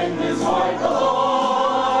be in this heart of the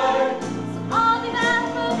Lord. I'll be back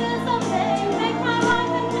focus someday, make my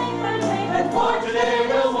life and take my way. And for today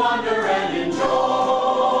we'll wander and enjoy.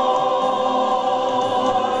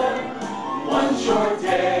 One short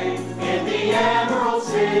day in the Emerald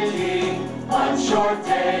City. One short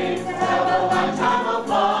day to have a lifetime of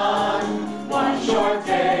fun. One short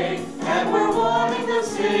day and we're warming the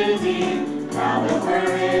city. Now that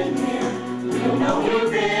we're in here, we'll know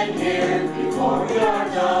we've been here before we are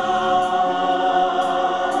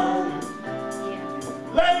done.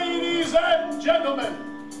 Ladies and gentlemen,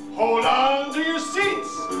 hold on to your seats.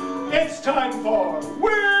 It's time for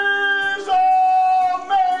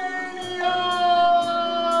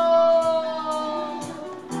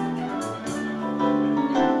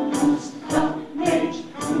Who's the mage?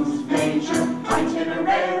 Who's major?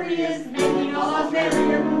 Itinerary is making all us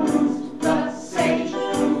merrier. Who's the sage?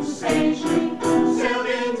 Who's sagely? Sailed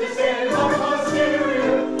in to save our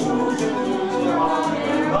posterior. Who's the hot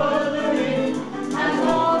air ballooning? Has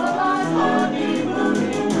all of us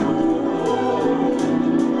honeymooning.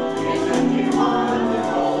 Isn't he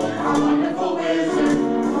wonderful?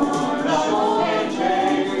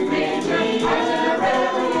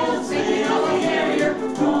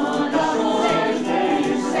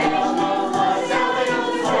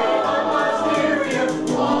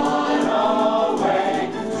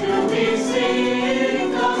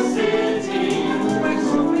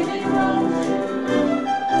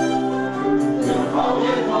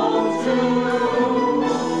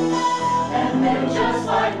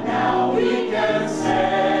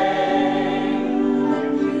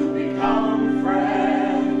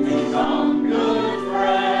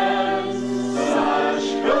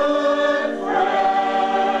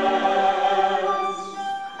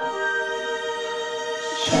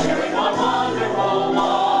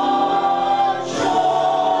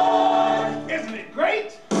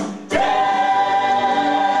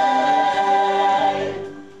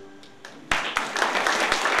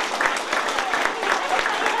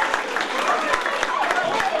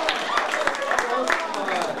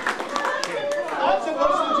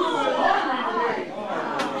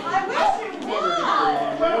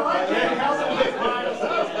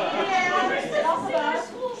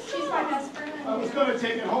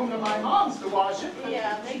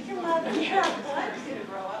 Yeah, I'm gonna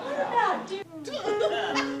grow up. What about you?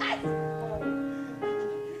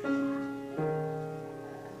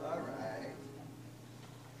 All right.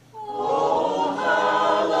 Oh,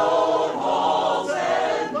 hallowed halls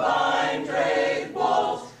and vine draped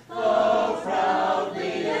walls, the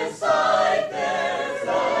proudliest sight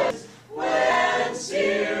there is, whence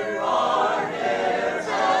here our hair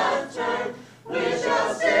hath turned, we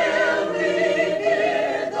shall still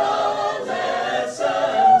revere the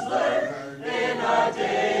lessons learned in our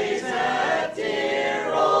days at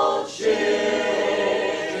dear old Shiz.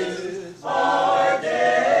 Our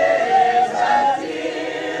days at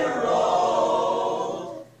dear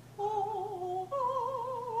old.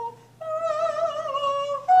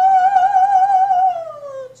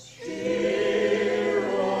 Dear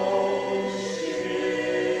old Shiz.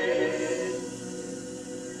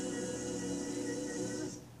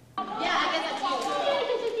 Yeah, I guess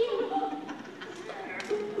that's you.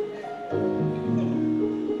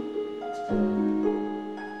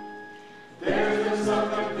 There's been some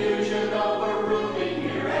confusion over rooming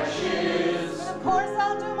here at Shiz. Of course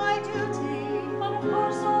I'll do my duty, But of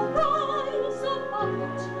course I'll rise above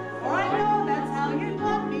it. for I know that's how you'd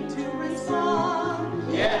want me to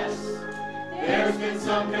respond. Yes, there's been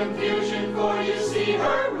some confusion, for you see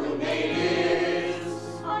her roommate is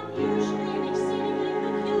Unusually and exceedingly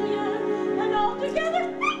peculiar, and altogether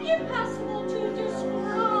impossible to describe.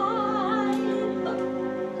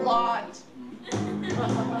 Blonde.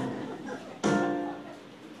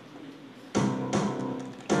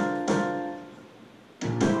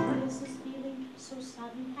 What is this feeling so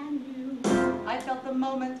sudden and new? I felt the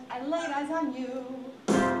moment I laid eyes on you.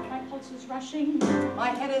 My pulse is rushing, My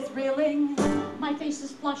head is reeling. my face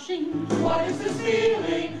is flushing. What is this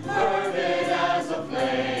feeling, fervid as a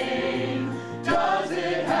flame? Does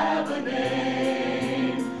it have a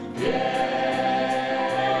name?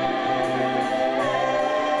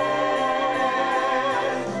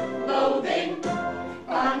 Yes. Loathing,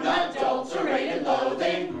 unadulterated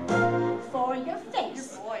loathing. For your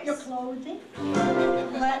face, Your voice. your clothing,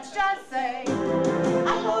 Let's just say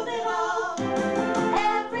I loathe it all.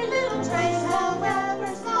 Every little trace, however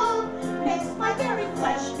small, makes my very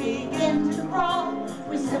flesh begin to crawl.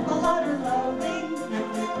 With simple utter loathing,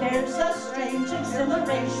 there's a strange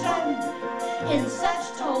exhilaration in such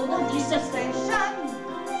total detestation.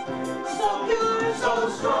 So pure, So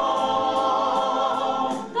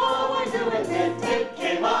strong, though I do admit it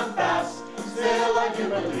came on fast, still I do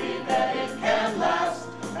believe that it can last,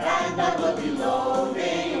 and I will be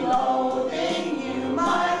loathing, loathing you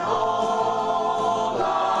my whole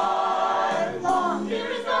life long.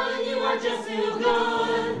 There is nothing, you are just too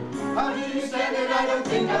good. How do you stand it? I don't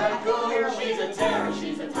think I could. She's a terror,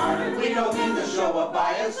 she's a tartar. We don't mean to show a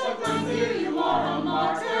bias, but I fear you are a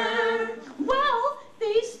martyr. well,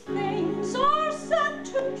 these things are set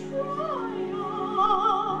to try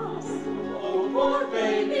us. Oh, poor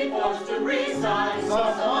baby, forced to resign.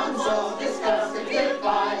 Someone so disgustingly we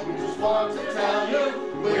just want to tell you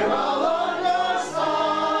we're all on your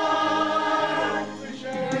side. We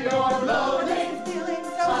share your loathing, feeling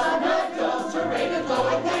so unadulterated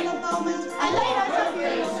loathing. the moment I lay eyes on you,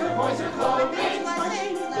 her voice, her clothing.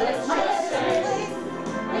 Let's just say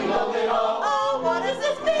we loathe it all. Oh, what is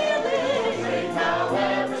this feeling? Think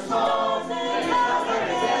however small, think however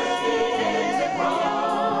begins to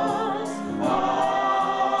cross.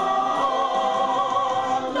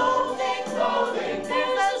 Loathing, loathing,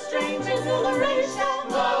 There's a strange exhilaration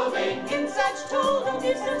loathing, in such total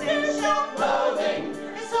detestation. loathing,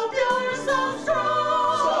 It's so pure, so strong. so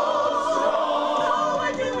strong. Oh, I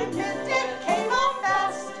do admit it came on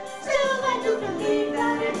fast. Still, I do believe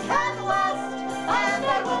that it can last. And I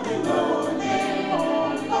will be loathing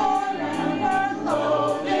forever,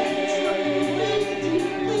 Loathing,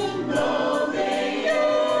 loathing you.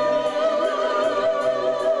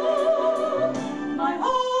 my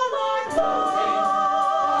whole life long.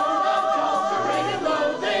 Unadulterated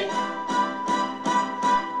loathing.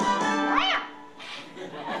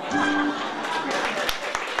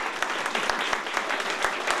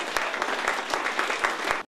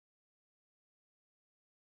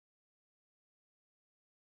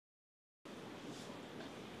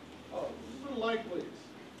 Oh, little light, please.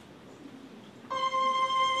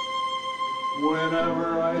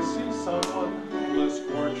 Whenever I see someone less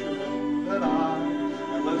fortunate than I,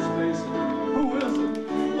 and let's face it, who isn't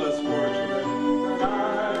less fortunate than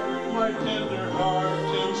I, my tender heart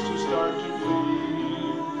tends to start to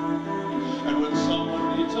bleed. And when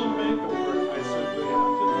someone needs a makeover, I simply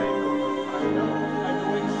have to take over. I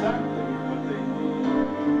know exactly what they need.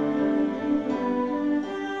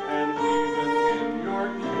 And even in your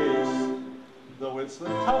case, though it's the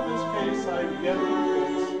toughest case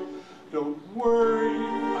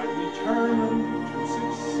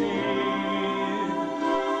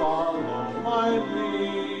my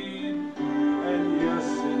lead. And yes,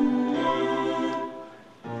 indeed,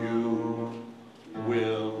 you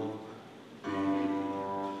will be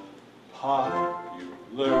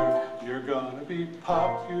popular. You're gonna be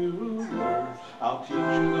popular. I'll teach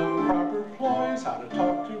you the proper ploys, how to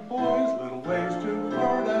talk to boys, little ways to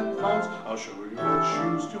flirt and flounce. I'll show you what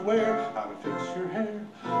shoes to wear, how to fix your hair,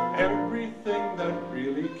 everything that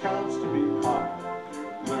really counts to be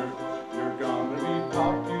popular. You're gonna be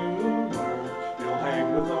popular. You'll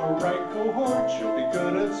hang with the right cohort. You'll be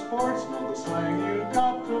good at sports, know the slang you've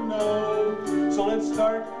got to know. So let's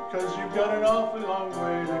start, cause you've got an awfully long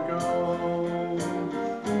way to go.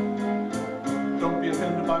 Don't be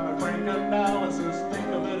offended by my frank analysis. Think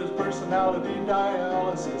of it as personality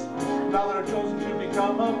dialysis. Now that I've chosen to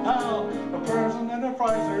become a pal, a person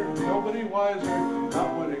enterpriser, nobody wiser.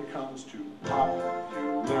 Not when it comes to popular.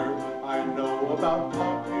 I know about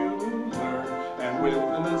popular. And with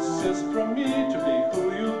an assist from me to be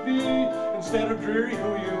who you'll be, instead of dreary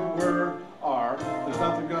who you were, are. There's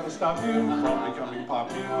nothing gonna stop you from becoming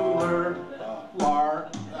popular. Lar.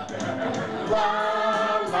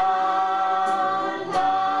 La, la.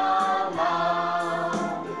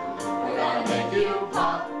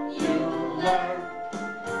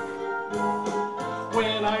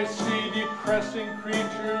 When I see depressing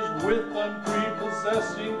creatures with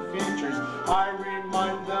unprepossessing features, I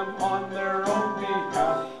remind them on their own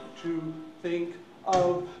behalf to think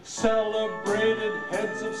of celebrated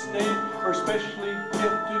heads of state or specially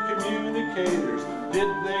gifted communicators. Did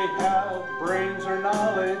they have brains or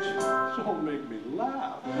knowledge? Don't make me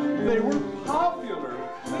laugh. They were popular.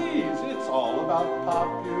 Please, it's all about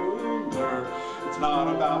popular. It's not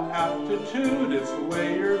about aptitude, it's the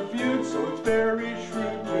way you're viewed, so it's very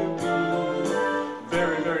shrewd to be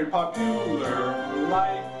very, very popular,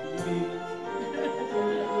 like me.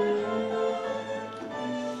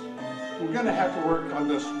 We're gonna have to work on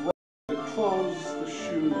this to close the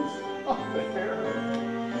shoes. Oh, the hair.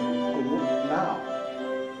 Oh, now.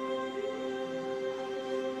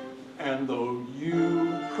 And though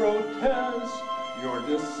you protest your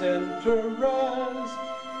dissenters,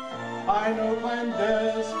 I know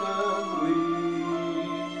clandestinely.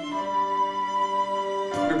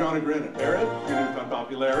 You're gonna grin and bear it, you're gonna find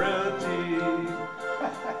popularity.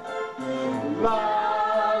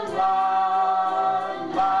 La, la,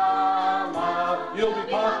 la, la. You'll be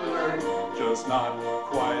popular, just not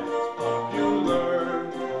quite as popular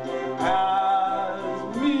as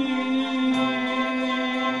me.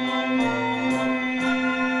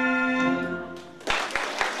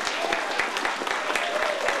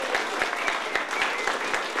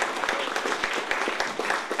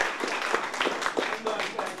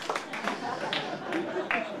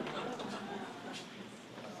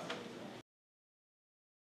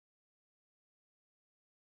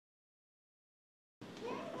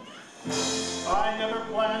 I never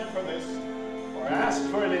planned for this or asked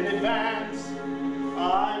for it in advance.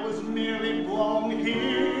 I was merely blown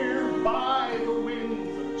here by the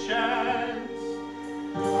winds of chance.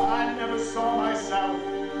 I never saw myself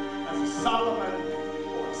as a Solomon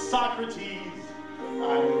or a Socrates.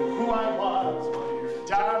 I knew who I was, here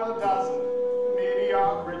down a dozen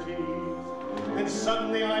mediocrities. Then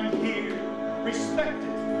suddenly I'm here,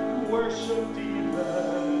 respected, worshipped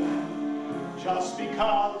even. Just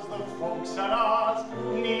because the folks at ours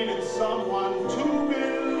needed someone to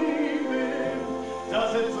believe in.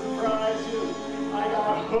 Does it surprise you I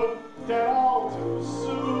got hooked and all too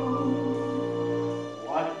soon?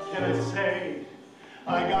 What can I say?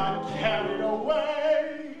 I got carried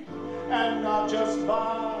away, and not just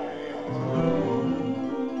by a balloon.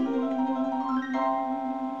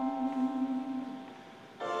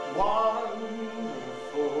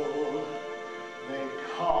 Wonderful, they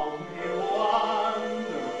call me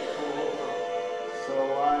wonderful, so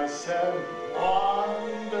I said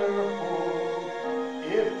wonderful,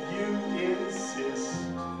 if you insist.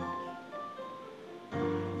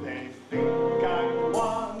 They think I'm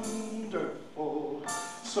wonderful,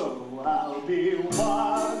 so I'll be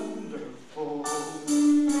wonderful.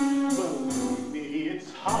 Believe me,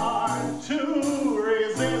 it's hard to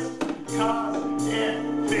resist, 'cause it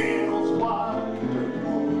feels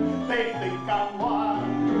wonderful. They think I'm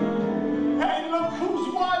wonderful. Hey, look who's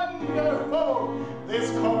wonderful! This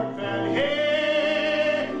Corvette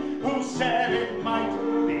here, who said it might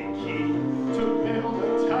be key to build a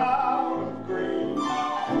town of green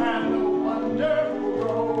and a wonderful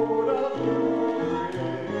road of glory.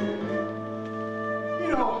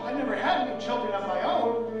 You know, I never had any children of my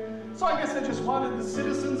own, so I guess I just wanted the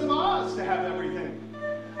citizens of Oz to have everything.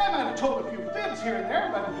 I might have told a few fibs here and there,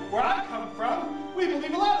 but where I come from, we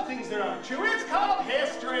believe a lot of things that aren't true. It's called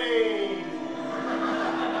history.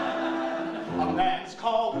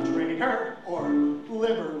 called a traitor or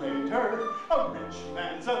liberator. A rich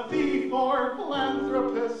man's a thief or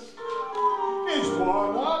philanthropist. Is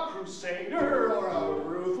one a crusader or a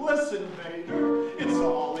ruthless invader? It's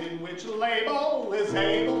all in which label is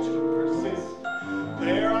able to persist.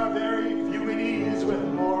 There are very few entities with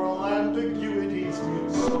moral ambiguities,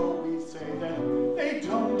 so we say that they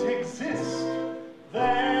don't exist.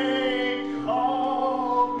 They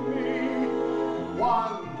call me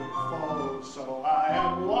wonderful, so I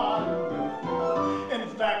am wonderful. In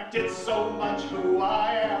fact, it's so much who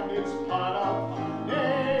I am, it's part of my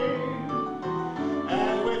name.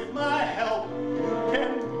 And with my help, you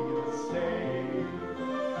can be the same.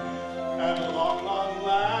 And long, long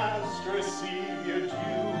last, receive your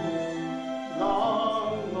due,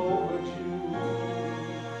 long overdue.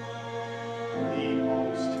 The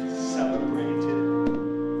most celebrated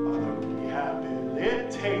are the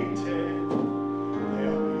rehabilitated.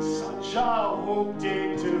 They'll be such a whoop de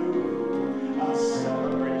doo, a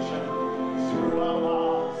celebration throughout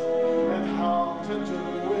ours, and how to do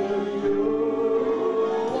with you.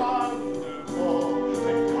 Wonderful,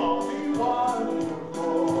 they call me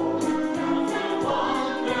wonderful.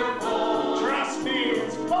 Wonderful, trust me,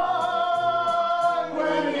 it's fun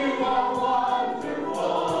when you are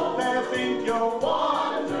wonderful. They think you're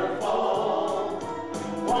wonderful,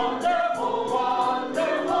 wonderful,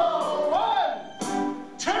 wonderful. 1,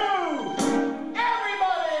 2,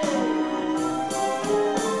 everybody!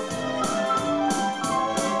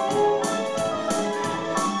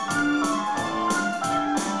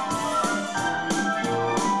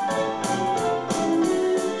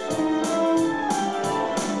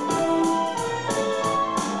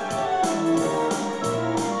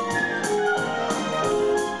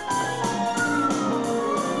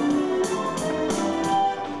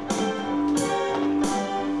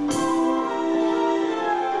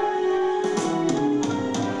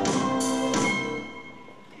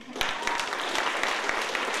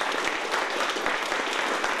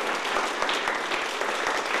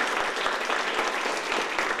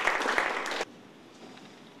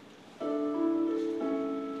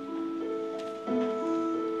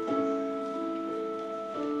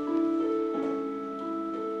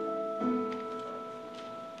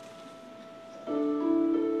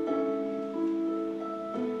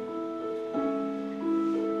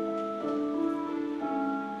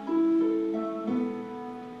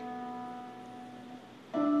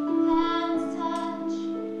 Hands touch,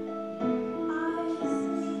 eyes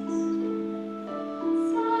meet,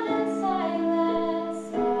 sudden silence,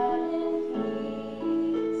 sudden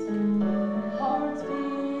heat, hearts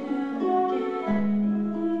beating again.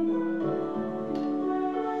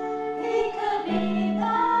 He could be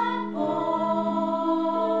that boy,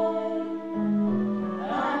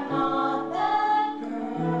 but I'm not that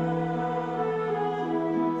girl.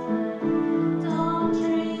 Don't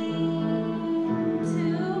dream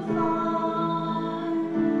too far.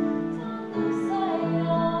 Don't lose sight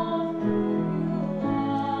of who you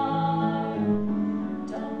are.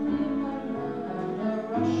 Don't remember the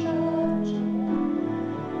rush of joy.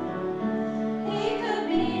 He could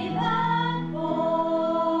be that boy,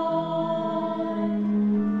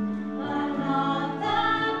 but I'm not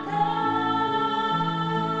that girl.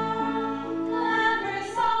 Every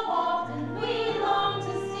so often we long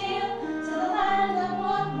to steal to the land of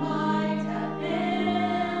what might have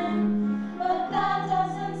been, but that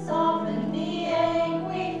doesn't soften the ache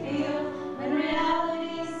we feel when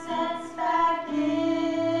reality sets back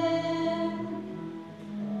in.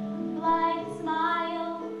 Blind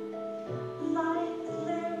smile, light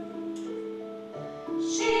limb.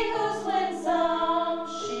 She who's winsome,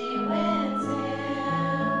 she wins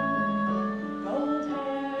him. Gold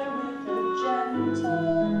hair with a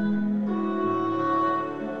gentle.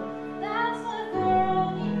 That's the girl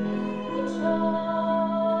he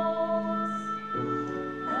chose,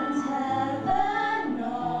 and heaven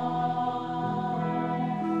knows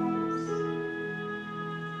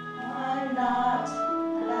I'm not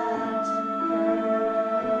that girl.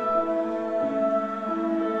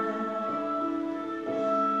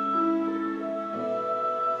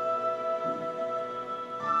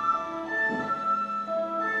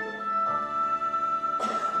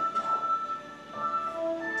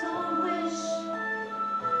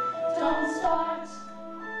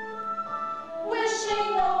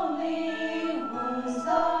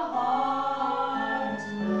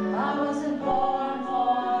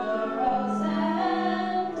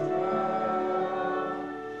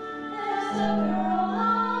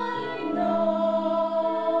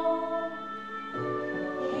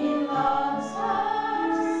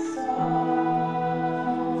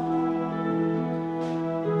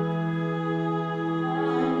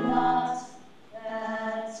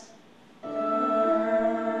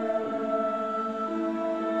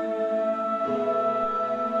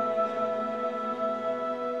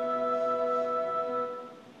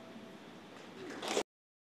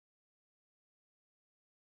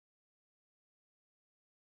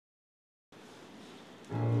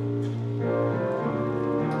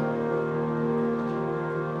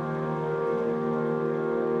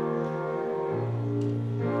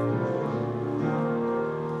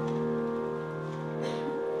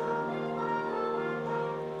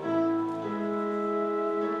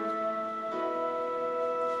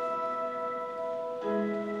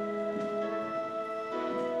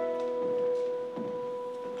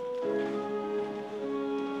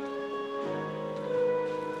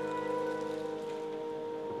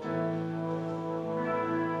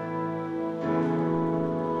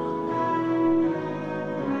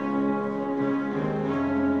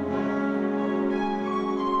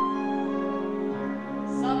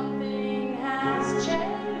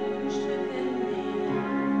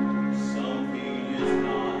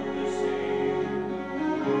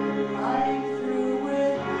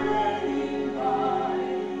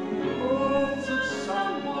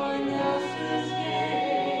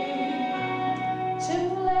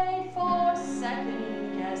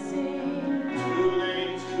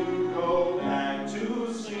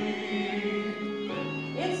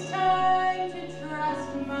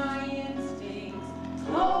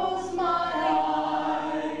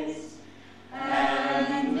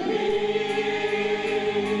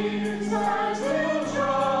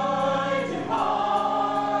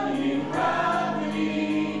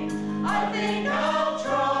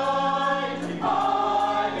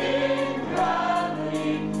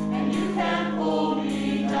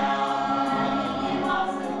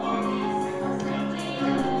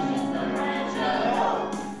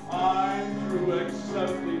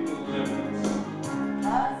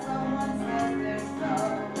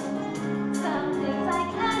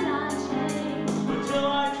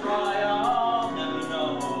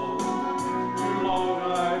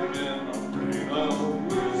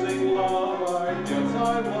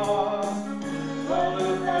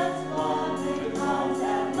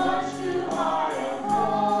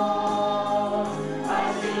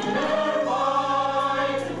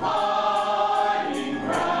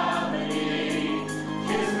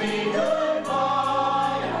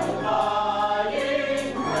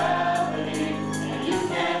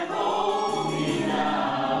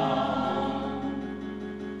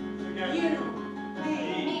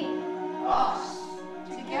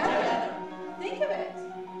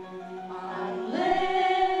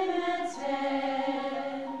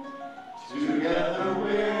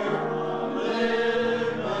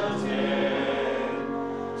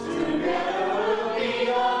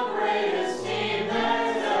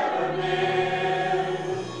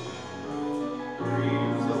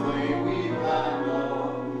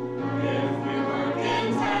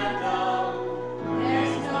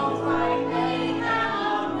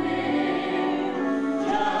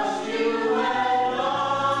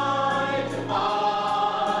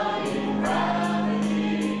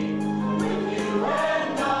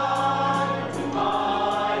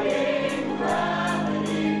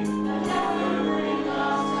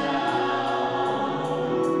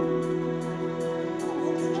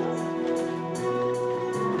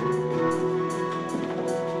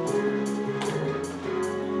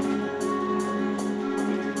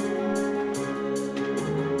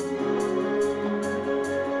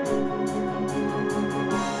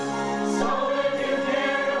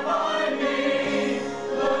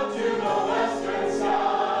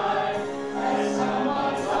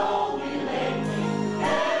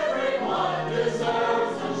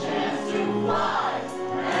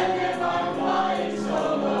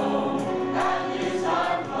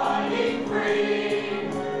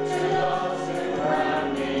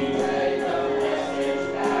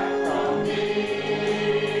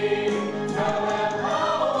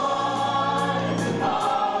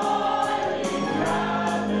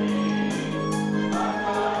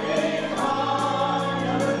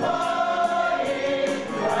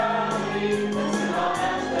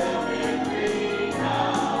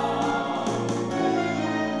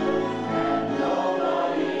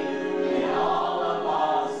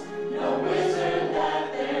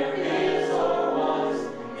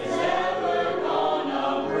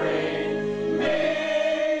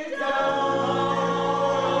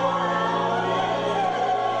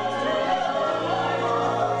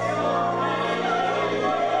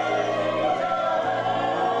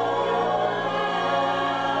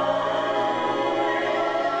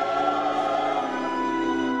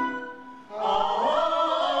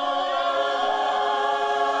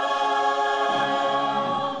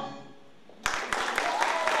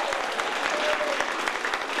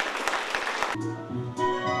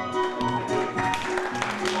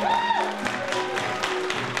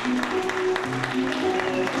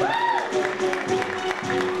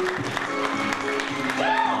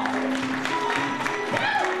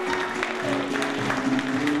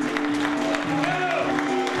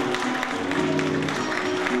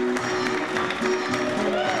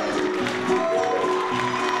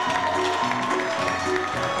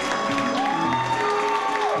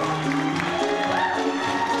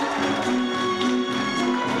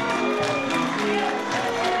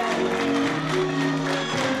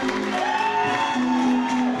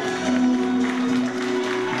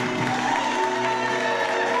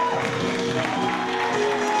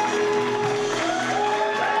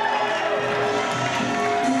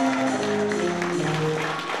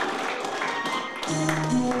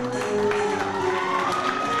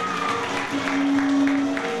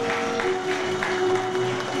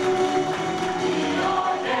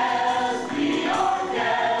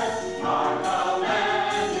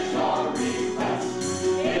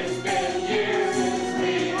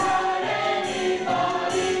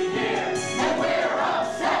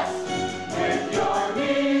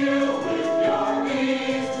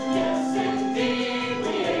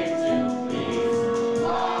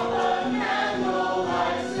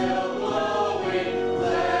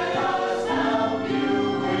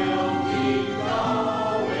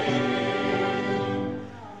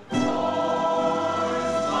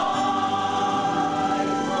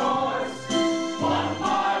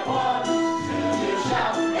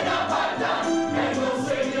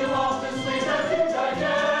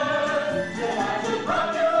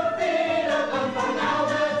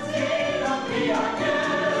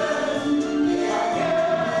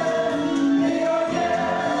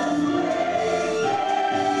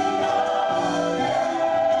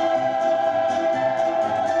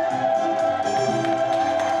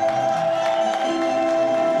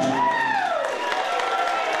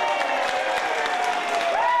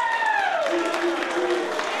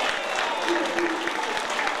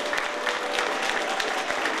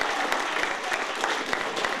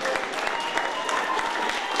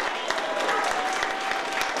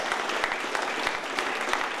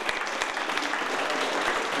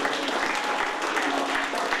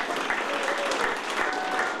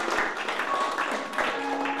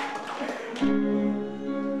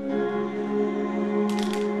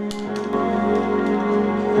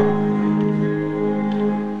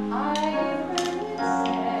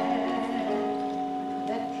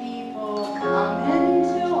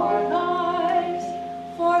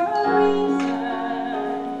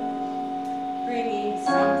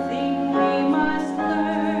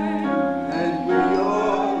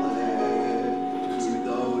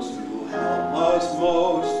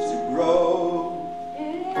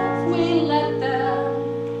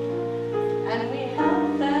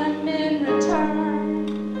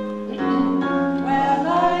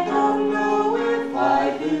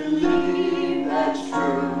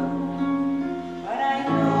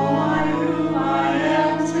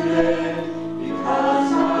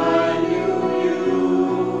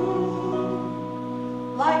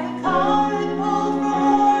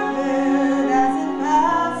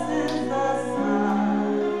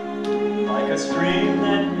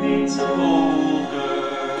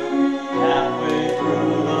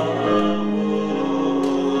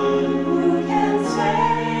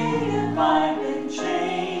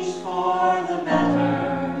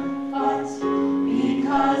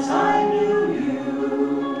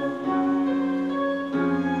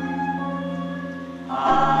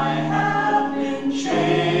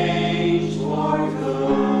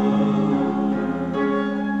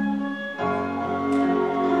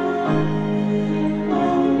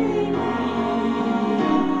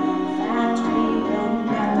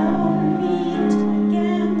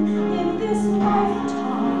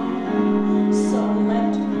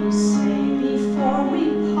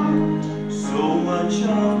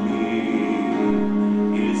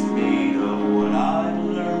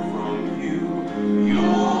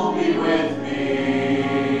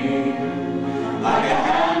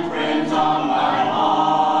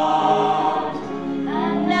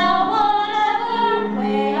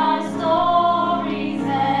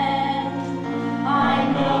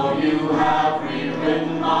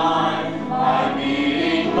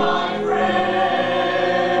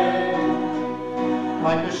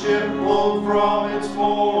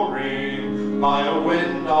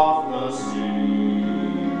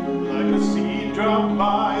 found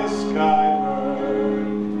my skybird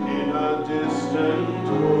in a distant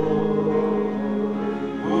wood.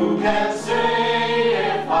 Who can say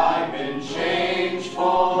if I've been changed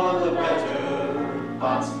for the better?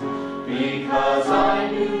 But because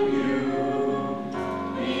I knew